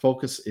issues. Our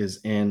focus is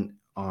on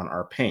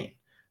our pain.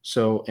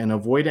 So an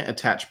avoidant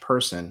attached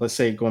person, let's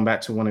say going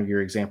back to one of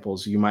your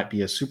examples, you might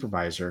be a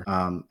supervisor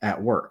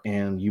at work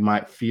and you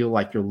might feel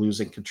like you're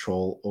losing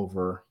control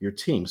over your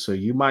team. So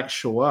you might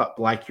show up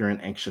like you're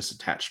an anxious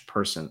attached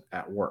person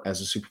at work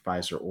as a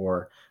supervisor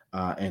or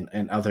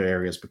in other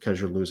areas because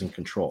you're losing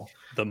control.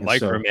 The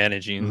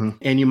micromanaging.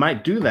 And you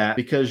might do that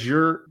because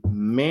you're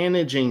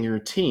managing your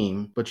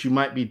team, but you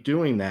might be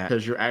doing that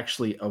because you're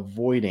actually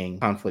avoiding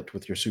conflict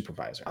with your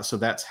supervisor. So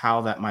that's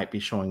how that might be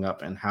showing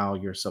up and how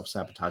your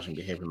self-sabotaging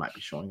behavior might be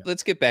showing up.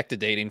 Let's get back to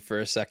dating for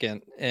a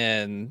second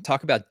and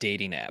talk about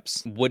dating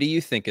apps. What do you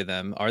think of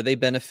them? Are they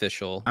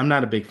beneficial? I'm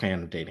not a big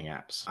fan of dating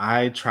apps.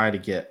 I try to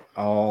get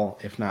all,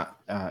 if not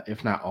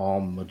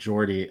all,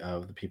 majority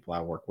of the people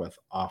I work with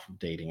off of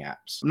dating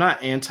apps. I'm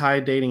not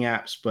anti-dating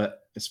apps, but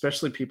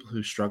especially people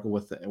who struggle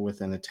with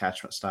an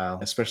attachment style,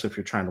 especially if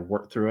you're trying to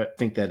work through it, I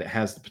think that it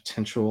has the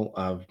potential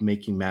of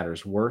making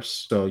matters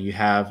worse. So you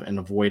have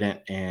an avoidant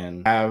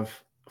and have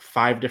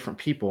 5 different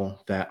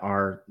people that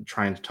are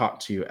trying to talk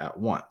to you at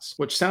once,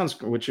 which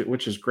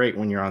is great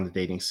when you're on the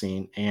dating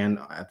scene. And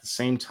at the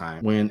same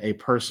time, when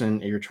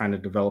you're trying to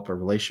develop a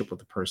relationship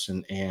with a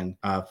person and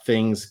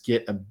things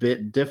get a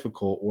bit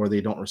difficult or they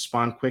don't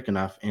respond quick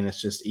enough, and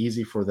it's just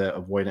easy for the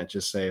avoidant to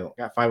just say, I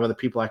got 5 other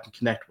people I can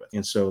connect with.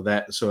 And so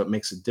it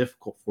makes it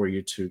difficult for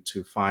you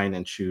to find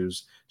and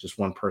choose just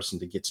one person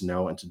to get to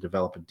know and to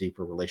develop a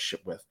deeper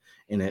relationship with.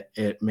 And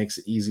it makes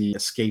it easy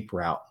escape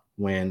route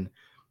when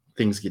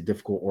things get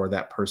difficult, or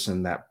that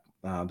person, that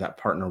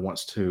partner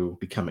wants to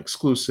become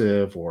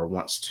exclusive or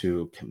wants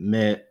to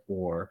commit,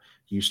 or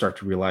you start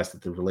to realize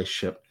that the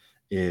relationship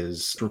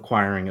is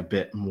requiring a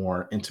bit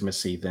more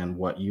intimacy than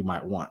what you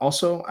might want.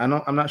 Also,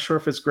 I'm not sure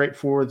if it's great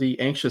for the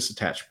anxious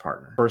attached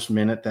partner. The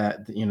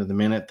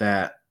minute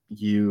that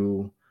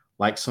you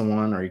like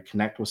someone or you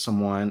connect with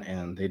someone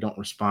and they don't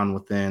respond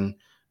within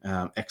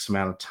X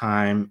amount of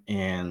time,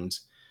 and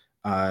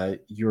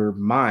your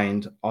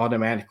mind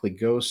automatically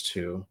goes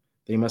to,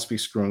 they must be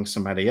screwing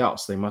somebody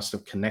else. They must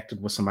have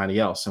connected with somebody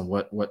else. And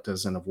what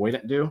does an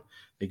avoidant do?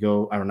 They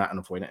go, or not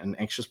an avoidant, an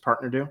anxious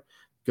partner do?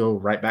 Go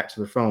right back to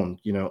their phone.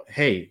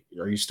 Hey,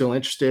 are you still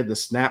interested? The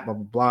snap, blah,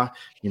 blah,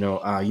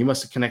 blah. You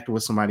must have connected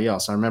with somebody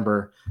else. I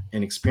remember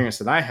an experience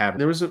that I had.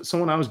 There was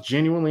someone I was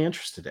genuinely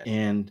interested in.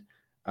 And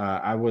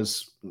I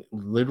was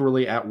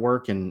literally at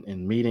work and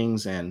in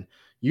meetings, and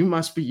you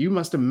must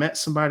have met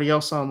somebody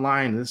else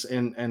online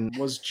and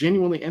was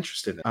genuinely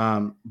interested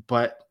in.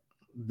 But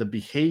the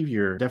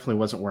behavior definitely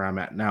wasn't where I'm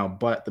at now,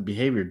 but the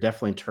behavior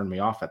definitely turned me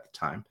off at the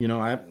time.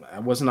 I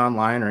wasn't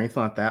online or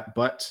anything like that,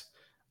 but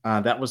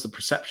that was the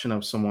perception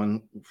of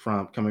someone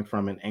coming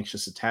from an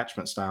anxious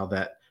attachment style,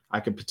 that I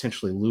could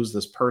potentially lose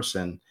this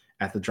person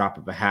at the drop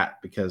of a hat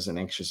because an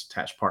anxious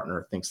attached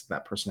partner thinks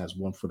that person has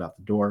one foot out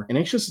the door. An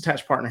anxious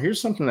attached partner,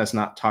 here's something that's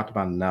not talked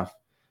about enough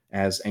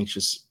as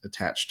anxious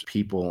attached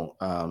people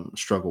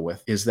struggle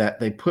with, is that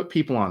they put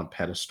people on a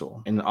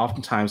pedestal. And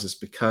oftentimes it's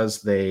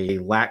because they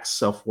lack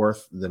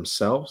self-worth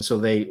themselves. So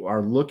they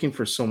are looking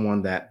for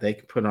someone that they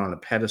can put on a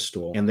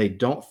pedestal, and they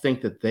don't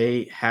think that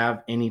they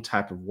have any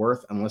type of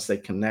worth unless they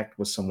connect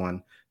with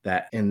someone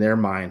that in their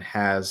mind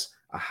has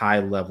a high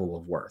level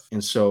of worth.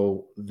 And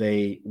so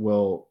they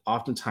will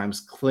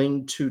oftentimes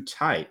cling too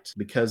tight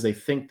because they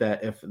think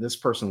that if this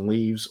person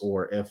leaves,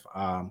 or if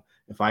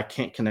I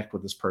can't connect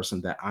with this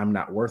person, that I'm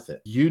not worth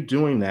it. You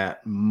doing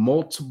that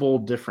multiple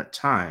different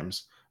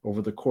times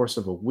over the course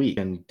of a week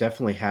can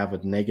definitely have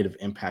a negative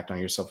impact on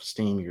your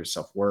self-esteem, your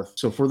self-worth.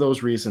 So for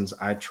those reasons,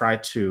 I try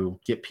to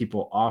get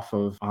people off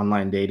of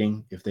online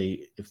dating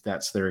if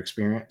that's their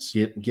experience.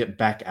 Get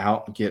back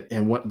out,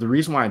 the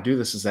reason why I do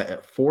this is that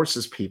it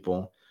forces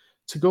people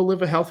to go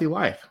live a healthy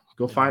life.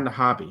 Go find a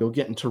hobby. Go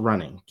get into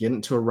running. Get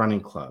into a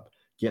running club.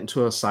 Get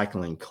into a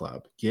cycling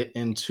club. Get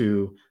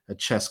into a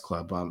chess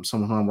club.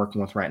 Someone who I'm working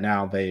with right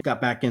now, they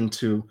got back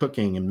into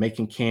cooking and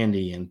making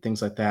candy and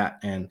things like that.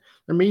 And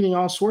they're meeting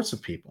all sorts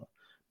of people.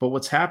 But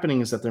what's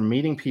happening is that they're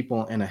meeting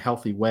people in a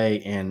healthy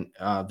way, and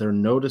they're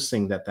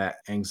noticing that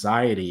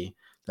anxiety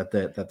that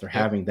they're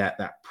having,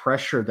 that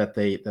pressure that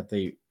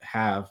they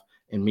have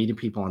in meeting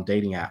people on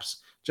dating apps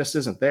just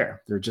isn't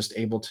there. They're just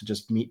able to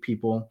just meet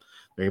people.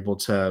 They're able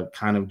to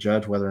kind of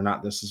judge whether or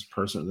not this is a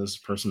person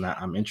that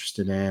I'm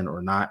interested in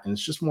or not. And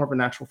it's just more of a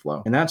natural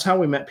flow. And that's how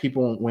we met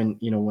people when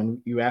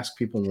you ask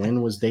people,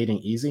 when was dating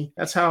easy?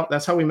 That's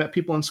how we met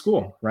people in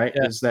school, right?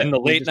 Yeah. Is that in the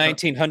late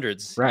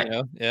 1900s, right?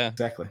 Yeah,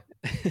 exactly.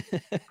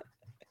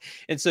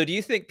 And so do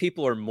you think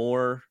people are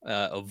more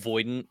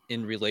avoidant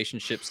in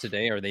relationships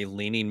today? Are they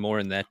leaning more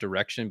in that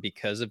direction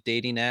because of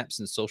dating apps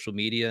and social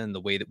media and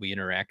the way that we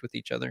interact with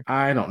each other?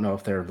 I don't know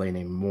if they're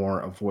leaning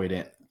more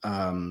avoidant.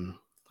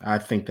 I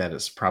think that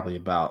it's probably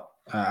about,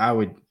 I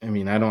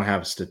don't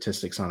have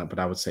statistics on it, but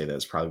I would say that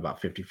it's probably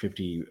about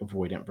 50-50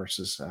 avoidant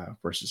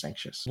versus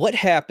anxious. What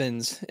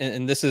happens,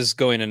 and this is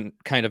going in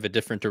kind of a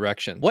different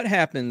direction, what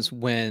happens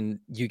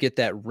when you get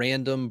that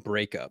random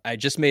breakup? I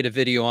just made a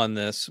video on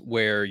this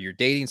where you're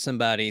dating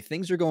somebody,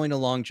 things are going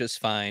along just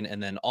fine,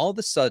 and then all of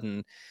a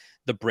sudden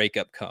the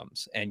breakup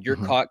comes and you're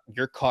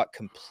caught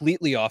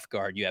completely off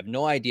guard. You have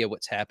no idea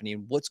what's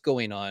happening, what's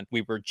going on.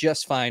 We were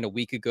just fine a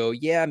week ago.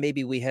 Yeah,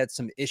 maybe we had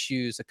some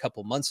issues a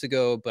couple months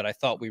ago, but I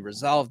thought we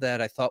resolved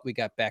that. I thought we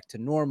got back to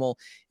normal.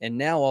 And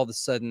now all of a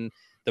sudden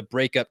the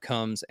breakup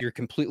comes. You're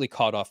completely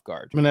caught off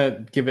guard. I'm going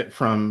to give it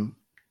from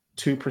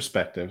two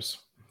perspectives.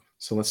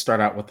 So let's start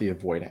out with the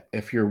avoidant.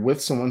 If you're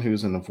with someone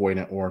who's an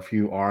avoidant, or if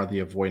you are the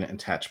avoidant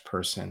attached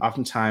person,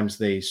 oftentimes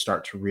they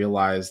start to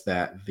realize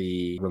that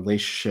the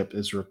relationship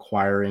is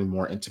requiring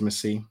more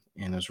intimacy,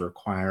 and is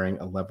requiring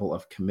a level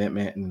of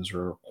commitment, and is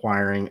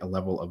requiring a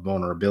level of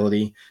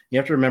vulnerability. You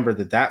have to remember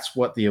that that's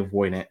what the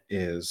avoidant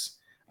is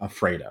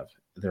afraid of.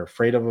 They're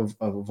afraid of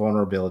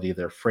vulnerability.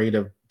 They're afraid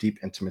of deep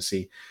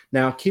intimacy.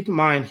 Now, keep in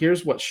mind,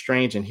 here's what's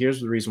strange, and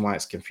here's the reason why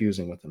it's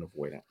confusing with an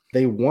avoidant.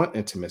 They want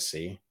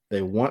intimacy.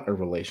 They want a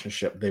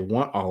relationship. They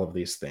want all of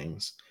these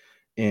things.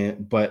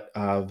 But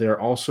they're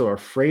also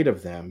afraid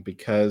of them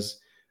because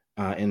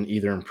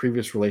in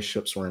previous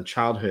relationships or in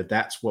childhood,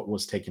 that's what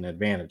was taken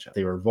advantage of.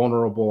 They were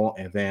vulnerable,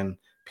 and then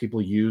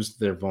people used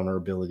their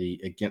vulnerability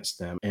against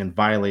them and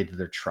violated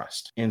their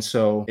trust. And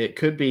so it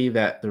could be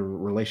that the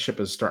relationship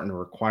is starting to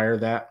require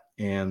that,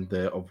 and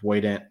the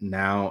avoidant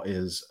now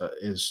is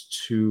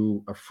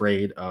too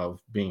afraid of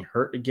being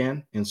hurt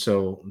again, and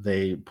so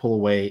they pull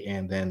away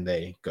and then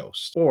they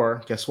ghost.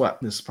 Or guess what?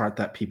 This part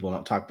that people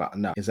don't talk about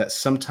enough is that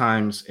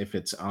sometimes if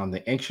it's on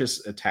the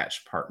anxious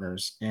attached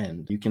partner's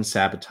end, you can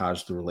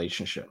sabotage the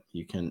relationship.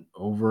 You can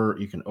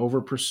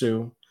over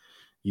pursue.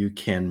 You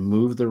can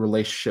move the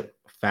relationship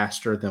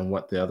faster than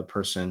what the other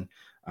person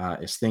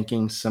is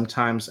thinking.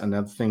 Sometimes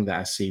another thing that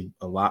I see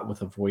a lot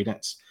with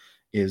avoidance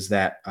is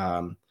that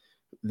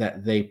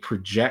that they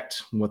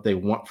project what they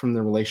want from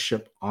the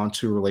relationship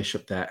onto a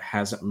relationship that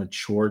hasn't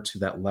matured to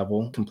that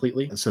level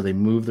completely. And so they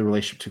move the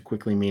relationship too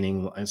quickly,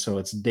 meaning, and so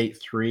it's date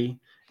 3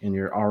 and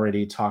you're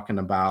already talking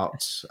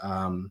about,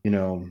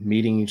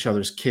 meeting each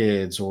other's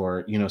kids,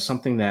 or,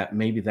 something that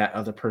maybe that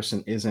other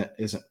person isn't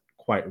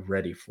quite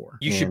ready for.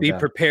 You should be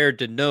prepared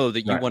to know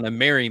that you want to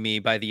marry me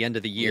by the end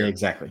of the year. Yeah,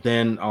 exactly.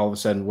 Then all of a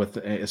sudden,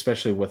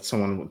 especially with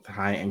someone with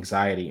high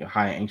anxiety,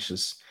 high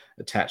anxious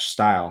attached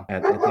style,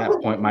 at that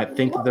point might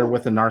think that they're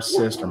with a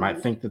narcissist, or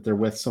might think that they're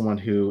with someone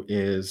who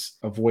is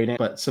avoidant,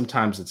 but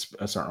sometimes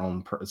it's our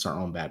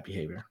own bad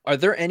behavior. Are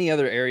there any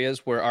other areas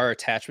where our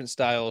attachment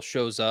style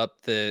shows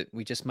up that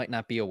we just might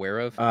not be aware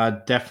of?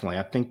 Definitely.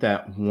 I think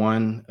that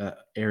one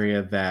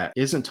area that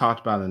isn't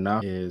talked about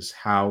enough is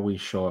how we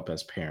show up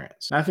as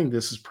parents. And I think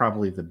this is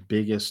probably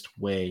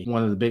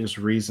one of the biggest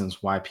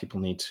reasons why people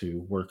need to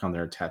work on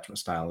their attachment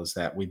style, is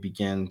that we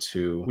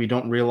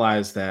don't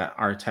realize that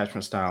our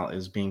attachment style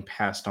is being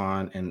passed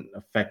on and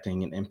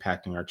affecting and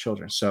impacting our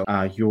children. So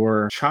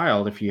your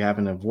child, if you have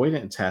an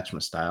avoidant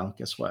attachment style,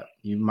 guess what?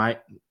 You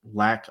might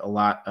lack a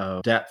lot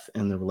of depth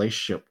in the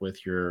relationship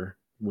with your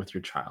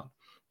child.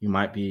 You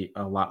might be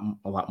a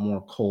lot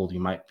more cold. You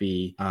might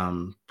be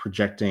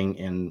projecting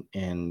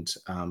and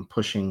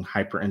pushing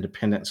hyper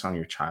independence on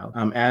your child.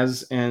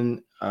 As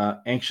an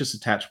anxious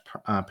attached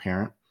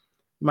parent,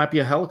 you might be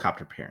a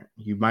helicopter parent.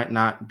 You might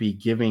not be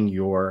giving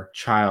your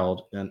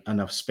child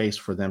enough space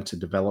for them to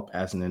develop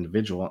as an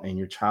individual, and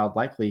your child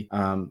likely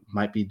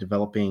might be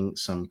developing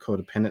some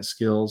codependent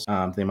skills.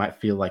 They might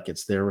feel like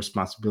it's their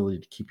responsibility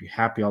to keep you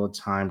happy all the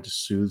time, to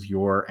soothe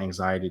your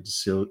anxiety,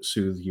 to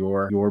soothe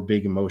your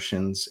big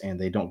emotions, and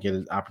they don't get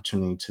an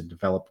opportunity to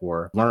develop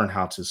or learn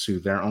how to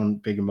soothe their own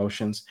big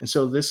emotions. And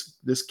so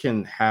this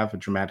can have a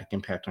dramatic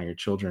impact on your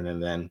children,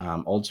 and then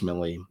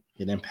ultimately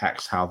it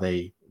impacts how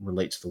they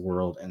relate to the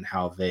world and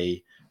how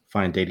they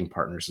find dating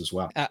partners as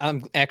well.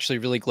 I'm actually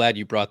really glad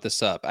you brought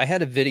this up. I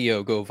had a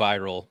video go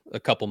viral a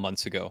couple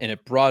months ago, and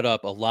it brought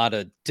up a lot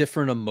of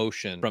different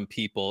emotion from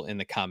people in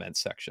the comments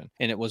section.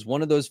 And it was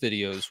one of those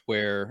videos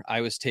where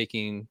I was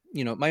taking,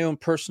 my own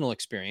personal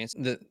experience.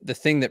 The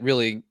thing that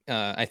really,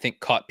 I think,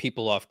 caught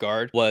people off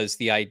guard was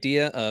the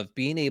idea of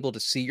being able to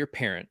see your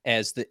parent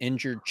as the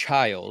injured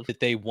child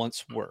that they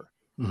once were.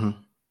 Mm-hmm.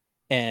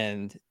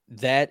 And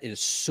that is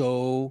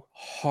so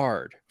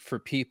hard for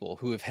people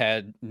who have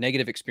had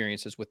negative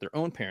experiences with their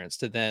own parents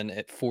to then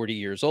at 40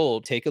 years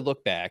old, take a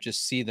look back,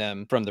 just see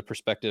them from the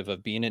perspective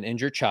of being an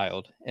injured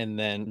child, and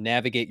then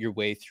navigate your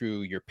way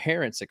through your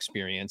parents'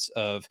 experience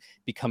of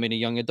becoming a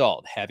young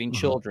adult, having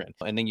children.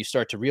 And then you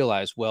start to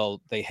realize,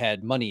 well, they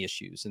had money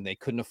issues and they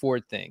couldn't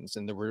afford things.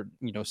 And there were,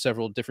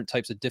 several different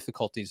types of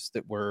difficulties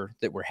that were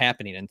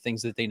happening, and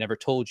things that they never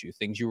told you,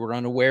 things you were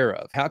unaware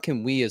of. How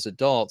can we as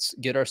adults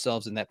get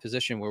ourselves in that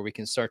position where we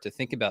can start to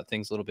think about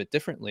things a little bit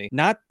differently,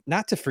 not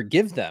to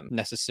forgive them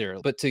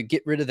necessarily, but to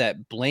get rid of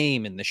that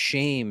blame and the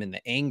shame and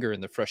the anger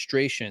and the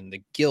frustration,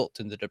 the guilt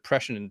and the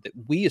depression that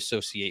we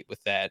associate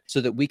with that,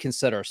 so that we can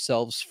set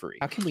ourselves free?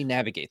 How can we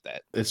navigate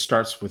that? It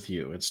starts with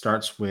you. It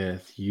starts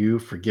with you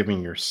forgiving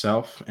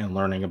yourself and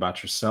learning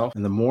about yourself.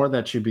 And the more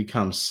that you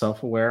become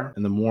self-aware,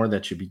 and the more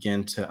that you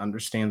begin to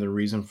understand the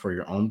reason for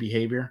your own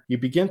behavior, you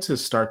begin to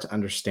start to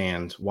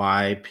understand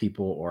why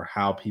people, or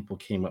how people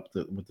came up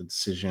with the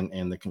decision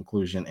and the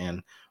conclusion,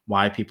 and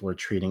why people are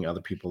treating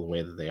other people the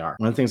way that they are.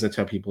 One of the things I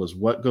tell people is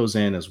what goes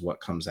in is what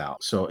comes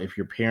out. So if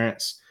your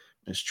parents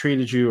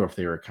mistreated you, or if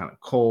they were kind of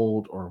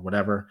cold or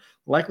whatever,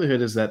 the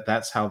likelihood is that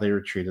that's how they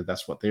were treated.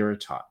 That's what they were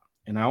taught.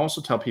 And I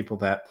also tell people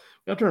that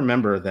we have to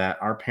remember that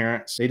our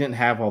parents, they didn't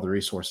have all the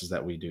resources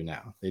that we do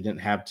now. They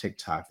didn't have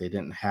TikTok. They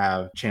didn't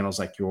have channels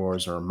like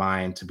yours or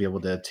mine to be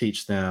able to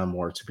teach them,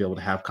 or to be able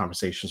to have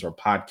conversations, or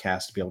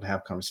podcasts to be able to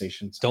have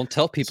conversations. Don't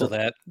tell people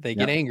that. They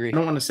get angry. I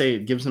don't want to say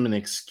it gives them an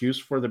excuse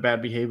for their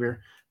bad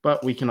behavior,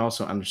 but we can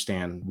also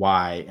understand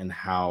why and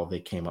how they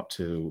came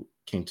to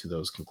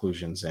those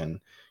conclusions and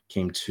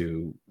came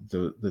to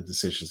the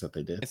decisions that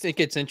they did. I think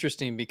it's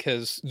interesting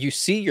because you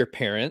see your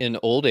parent in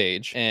old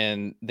age,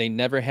 and they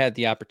never had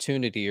the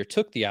opportunity or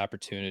took the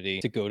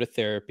opportunity to go to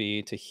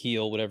therapy, to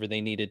heal whatever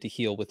they needed to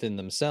heal within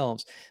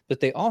themselves.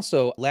 But they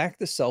also lack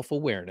the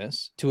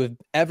self-awareness to have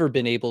ever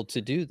been able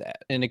to do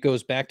that. And it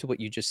goes back to what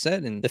you just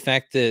said, and the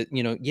fact that,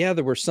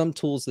 there were some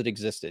tools that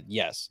existed,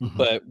 yes,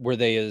 but were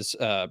they as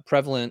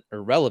prevalent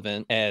or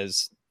relevant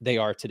as they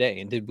are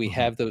today? And did we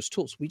have those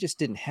tools? We just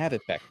didn't have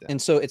it back then.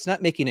 And so it's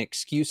not making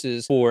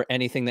excuses for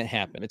anything that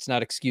happened. It's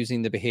not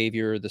excusing the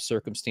behavior or the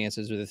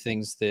circumstances or the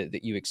things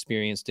that you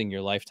experienced in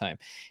your lifetime.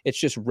 It's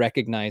just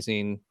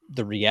recognizing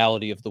the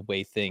reality of the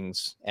way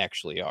things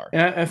actually are.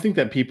 And I think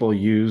that people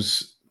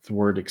use the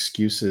word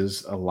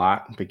excuses a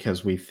lot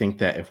because we think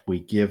that if we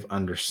give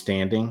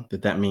understanding,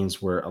 that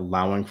means we're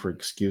allowing for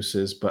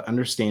excuses. But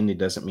understanding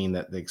doesn't mean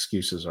that the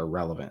excuses are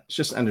relevant. It's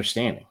just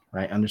understanding,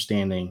 right?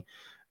 Understanding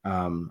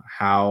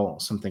how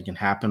something can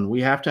happen.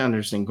 We have to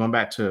understand, going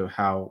back to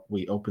how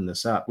we open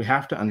this up, we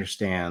have to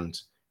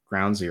understand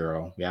ground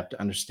zero. We have to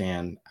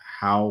understand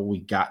how we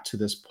got to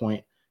this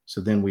point,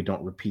 so then we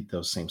don't repeat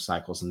those same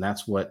cycles. And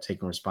that's what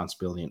taking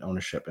responsibility and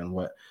ownership and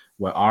what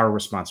our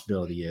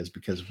responsibility is.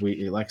 Because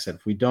we, like I said,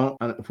 if we don't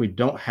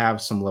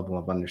have some level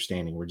of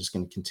understanding, we're just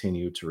going to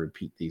continue to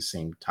repeat these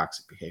same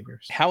toxic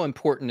behaviors. How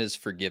important is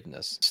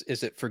forgiveness?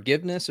 Is it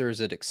forgiveness or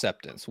is it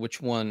acceptance?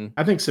 Which one?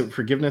 I think so.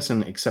 Forgiveness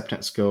and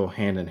acceptance go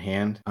hand in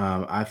hand.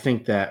 I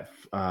think that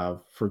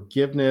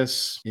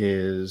forgiveness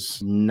is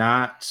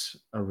not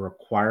a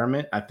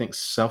requirement. I think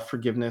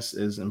self-forgiveness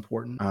is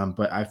important,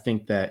 but I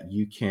think that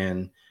you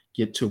can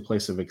get to a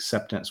place of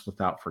acceptance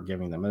without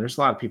forgiving them. And there's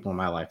a lot of people in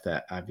my life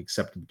that I've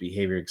accepted the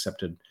behavior,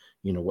 accepted,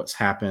 what's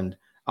happened.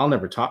 I'll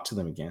never talk to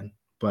them again,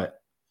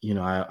 but,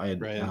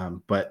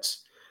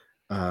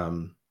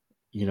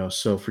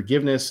 so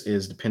forgiveness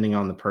is depending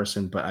on the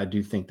person, but I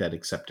do think that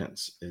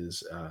acceptance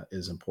is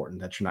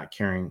important, that you're not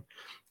carrying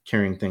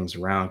things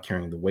around,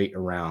 carrying the weight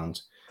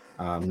around,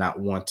 not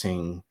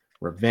wanting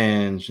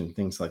revenge and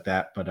things like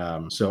that.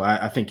 But so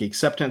I think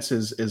acceptance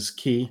is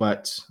key,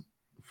 but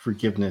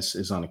forgiveness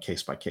is on a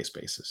case-by-case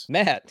basis.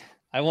 Matt,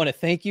 I want to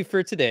thank you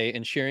for today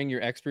and sharing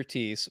your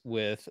expertise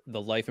with the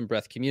Life and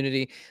Breath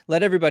community.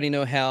 Let everybody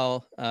know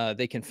how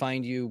they can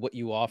find you, what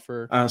you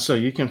offer. So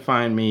you can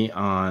find me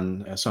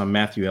I'm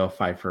Matthew L.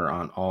 Phifer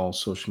on all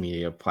social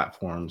media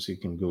platforms. You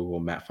can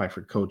Google Matt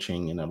Phifer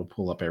Coaching and it'll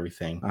pull up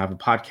everything. I have a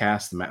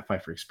podcast, The Matt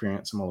Phifer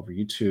Experience. I'm all over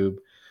YouTube.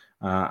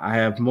 I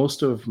have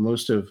most of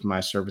my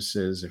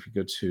services. If you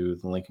go to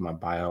the link in my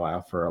bio, I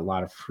offer a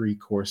lot of free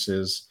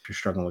courses. If you're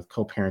struggling with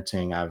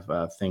co-parenting, I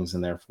have things in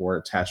there for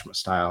attachment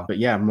style. But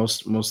yeah,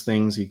 most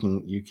things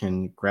you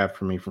can grab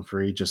from me for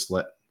free. Just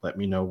let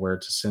me know where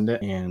to send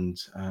it, and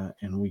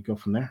we go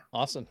from there.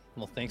 Awesome.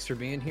 Well, thanks for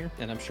being here,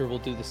 and I'm sure we'll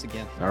do this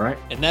again. All right.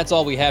 And that's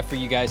all we have for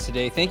you guys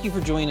today. Thank you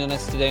for joining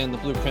us today on the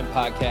Blueprint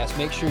Podcast.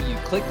 Make sure you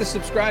click the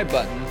subscribe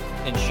button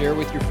and share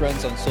with your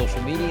friends on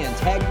social media and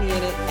tag me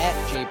in it at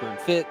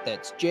JBirdFit.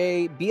 That's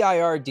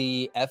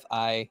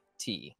JBirdFit.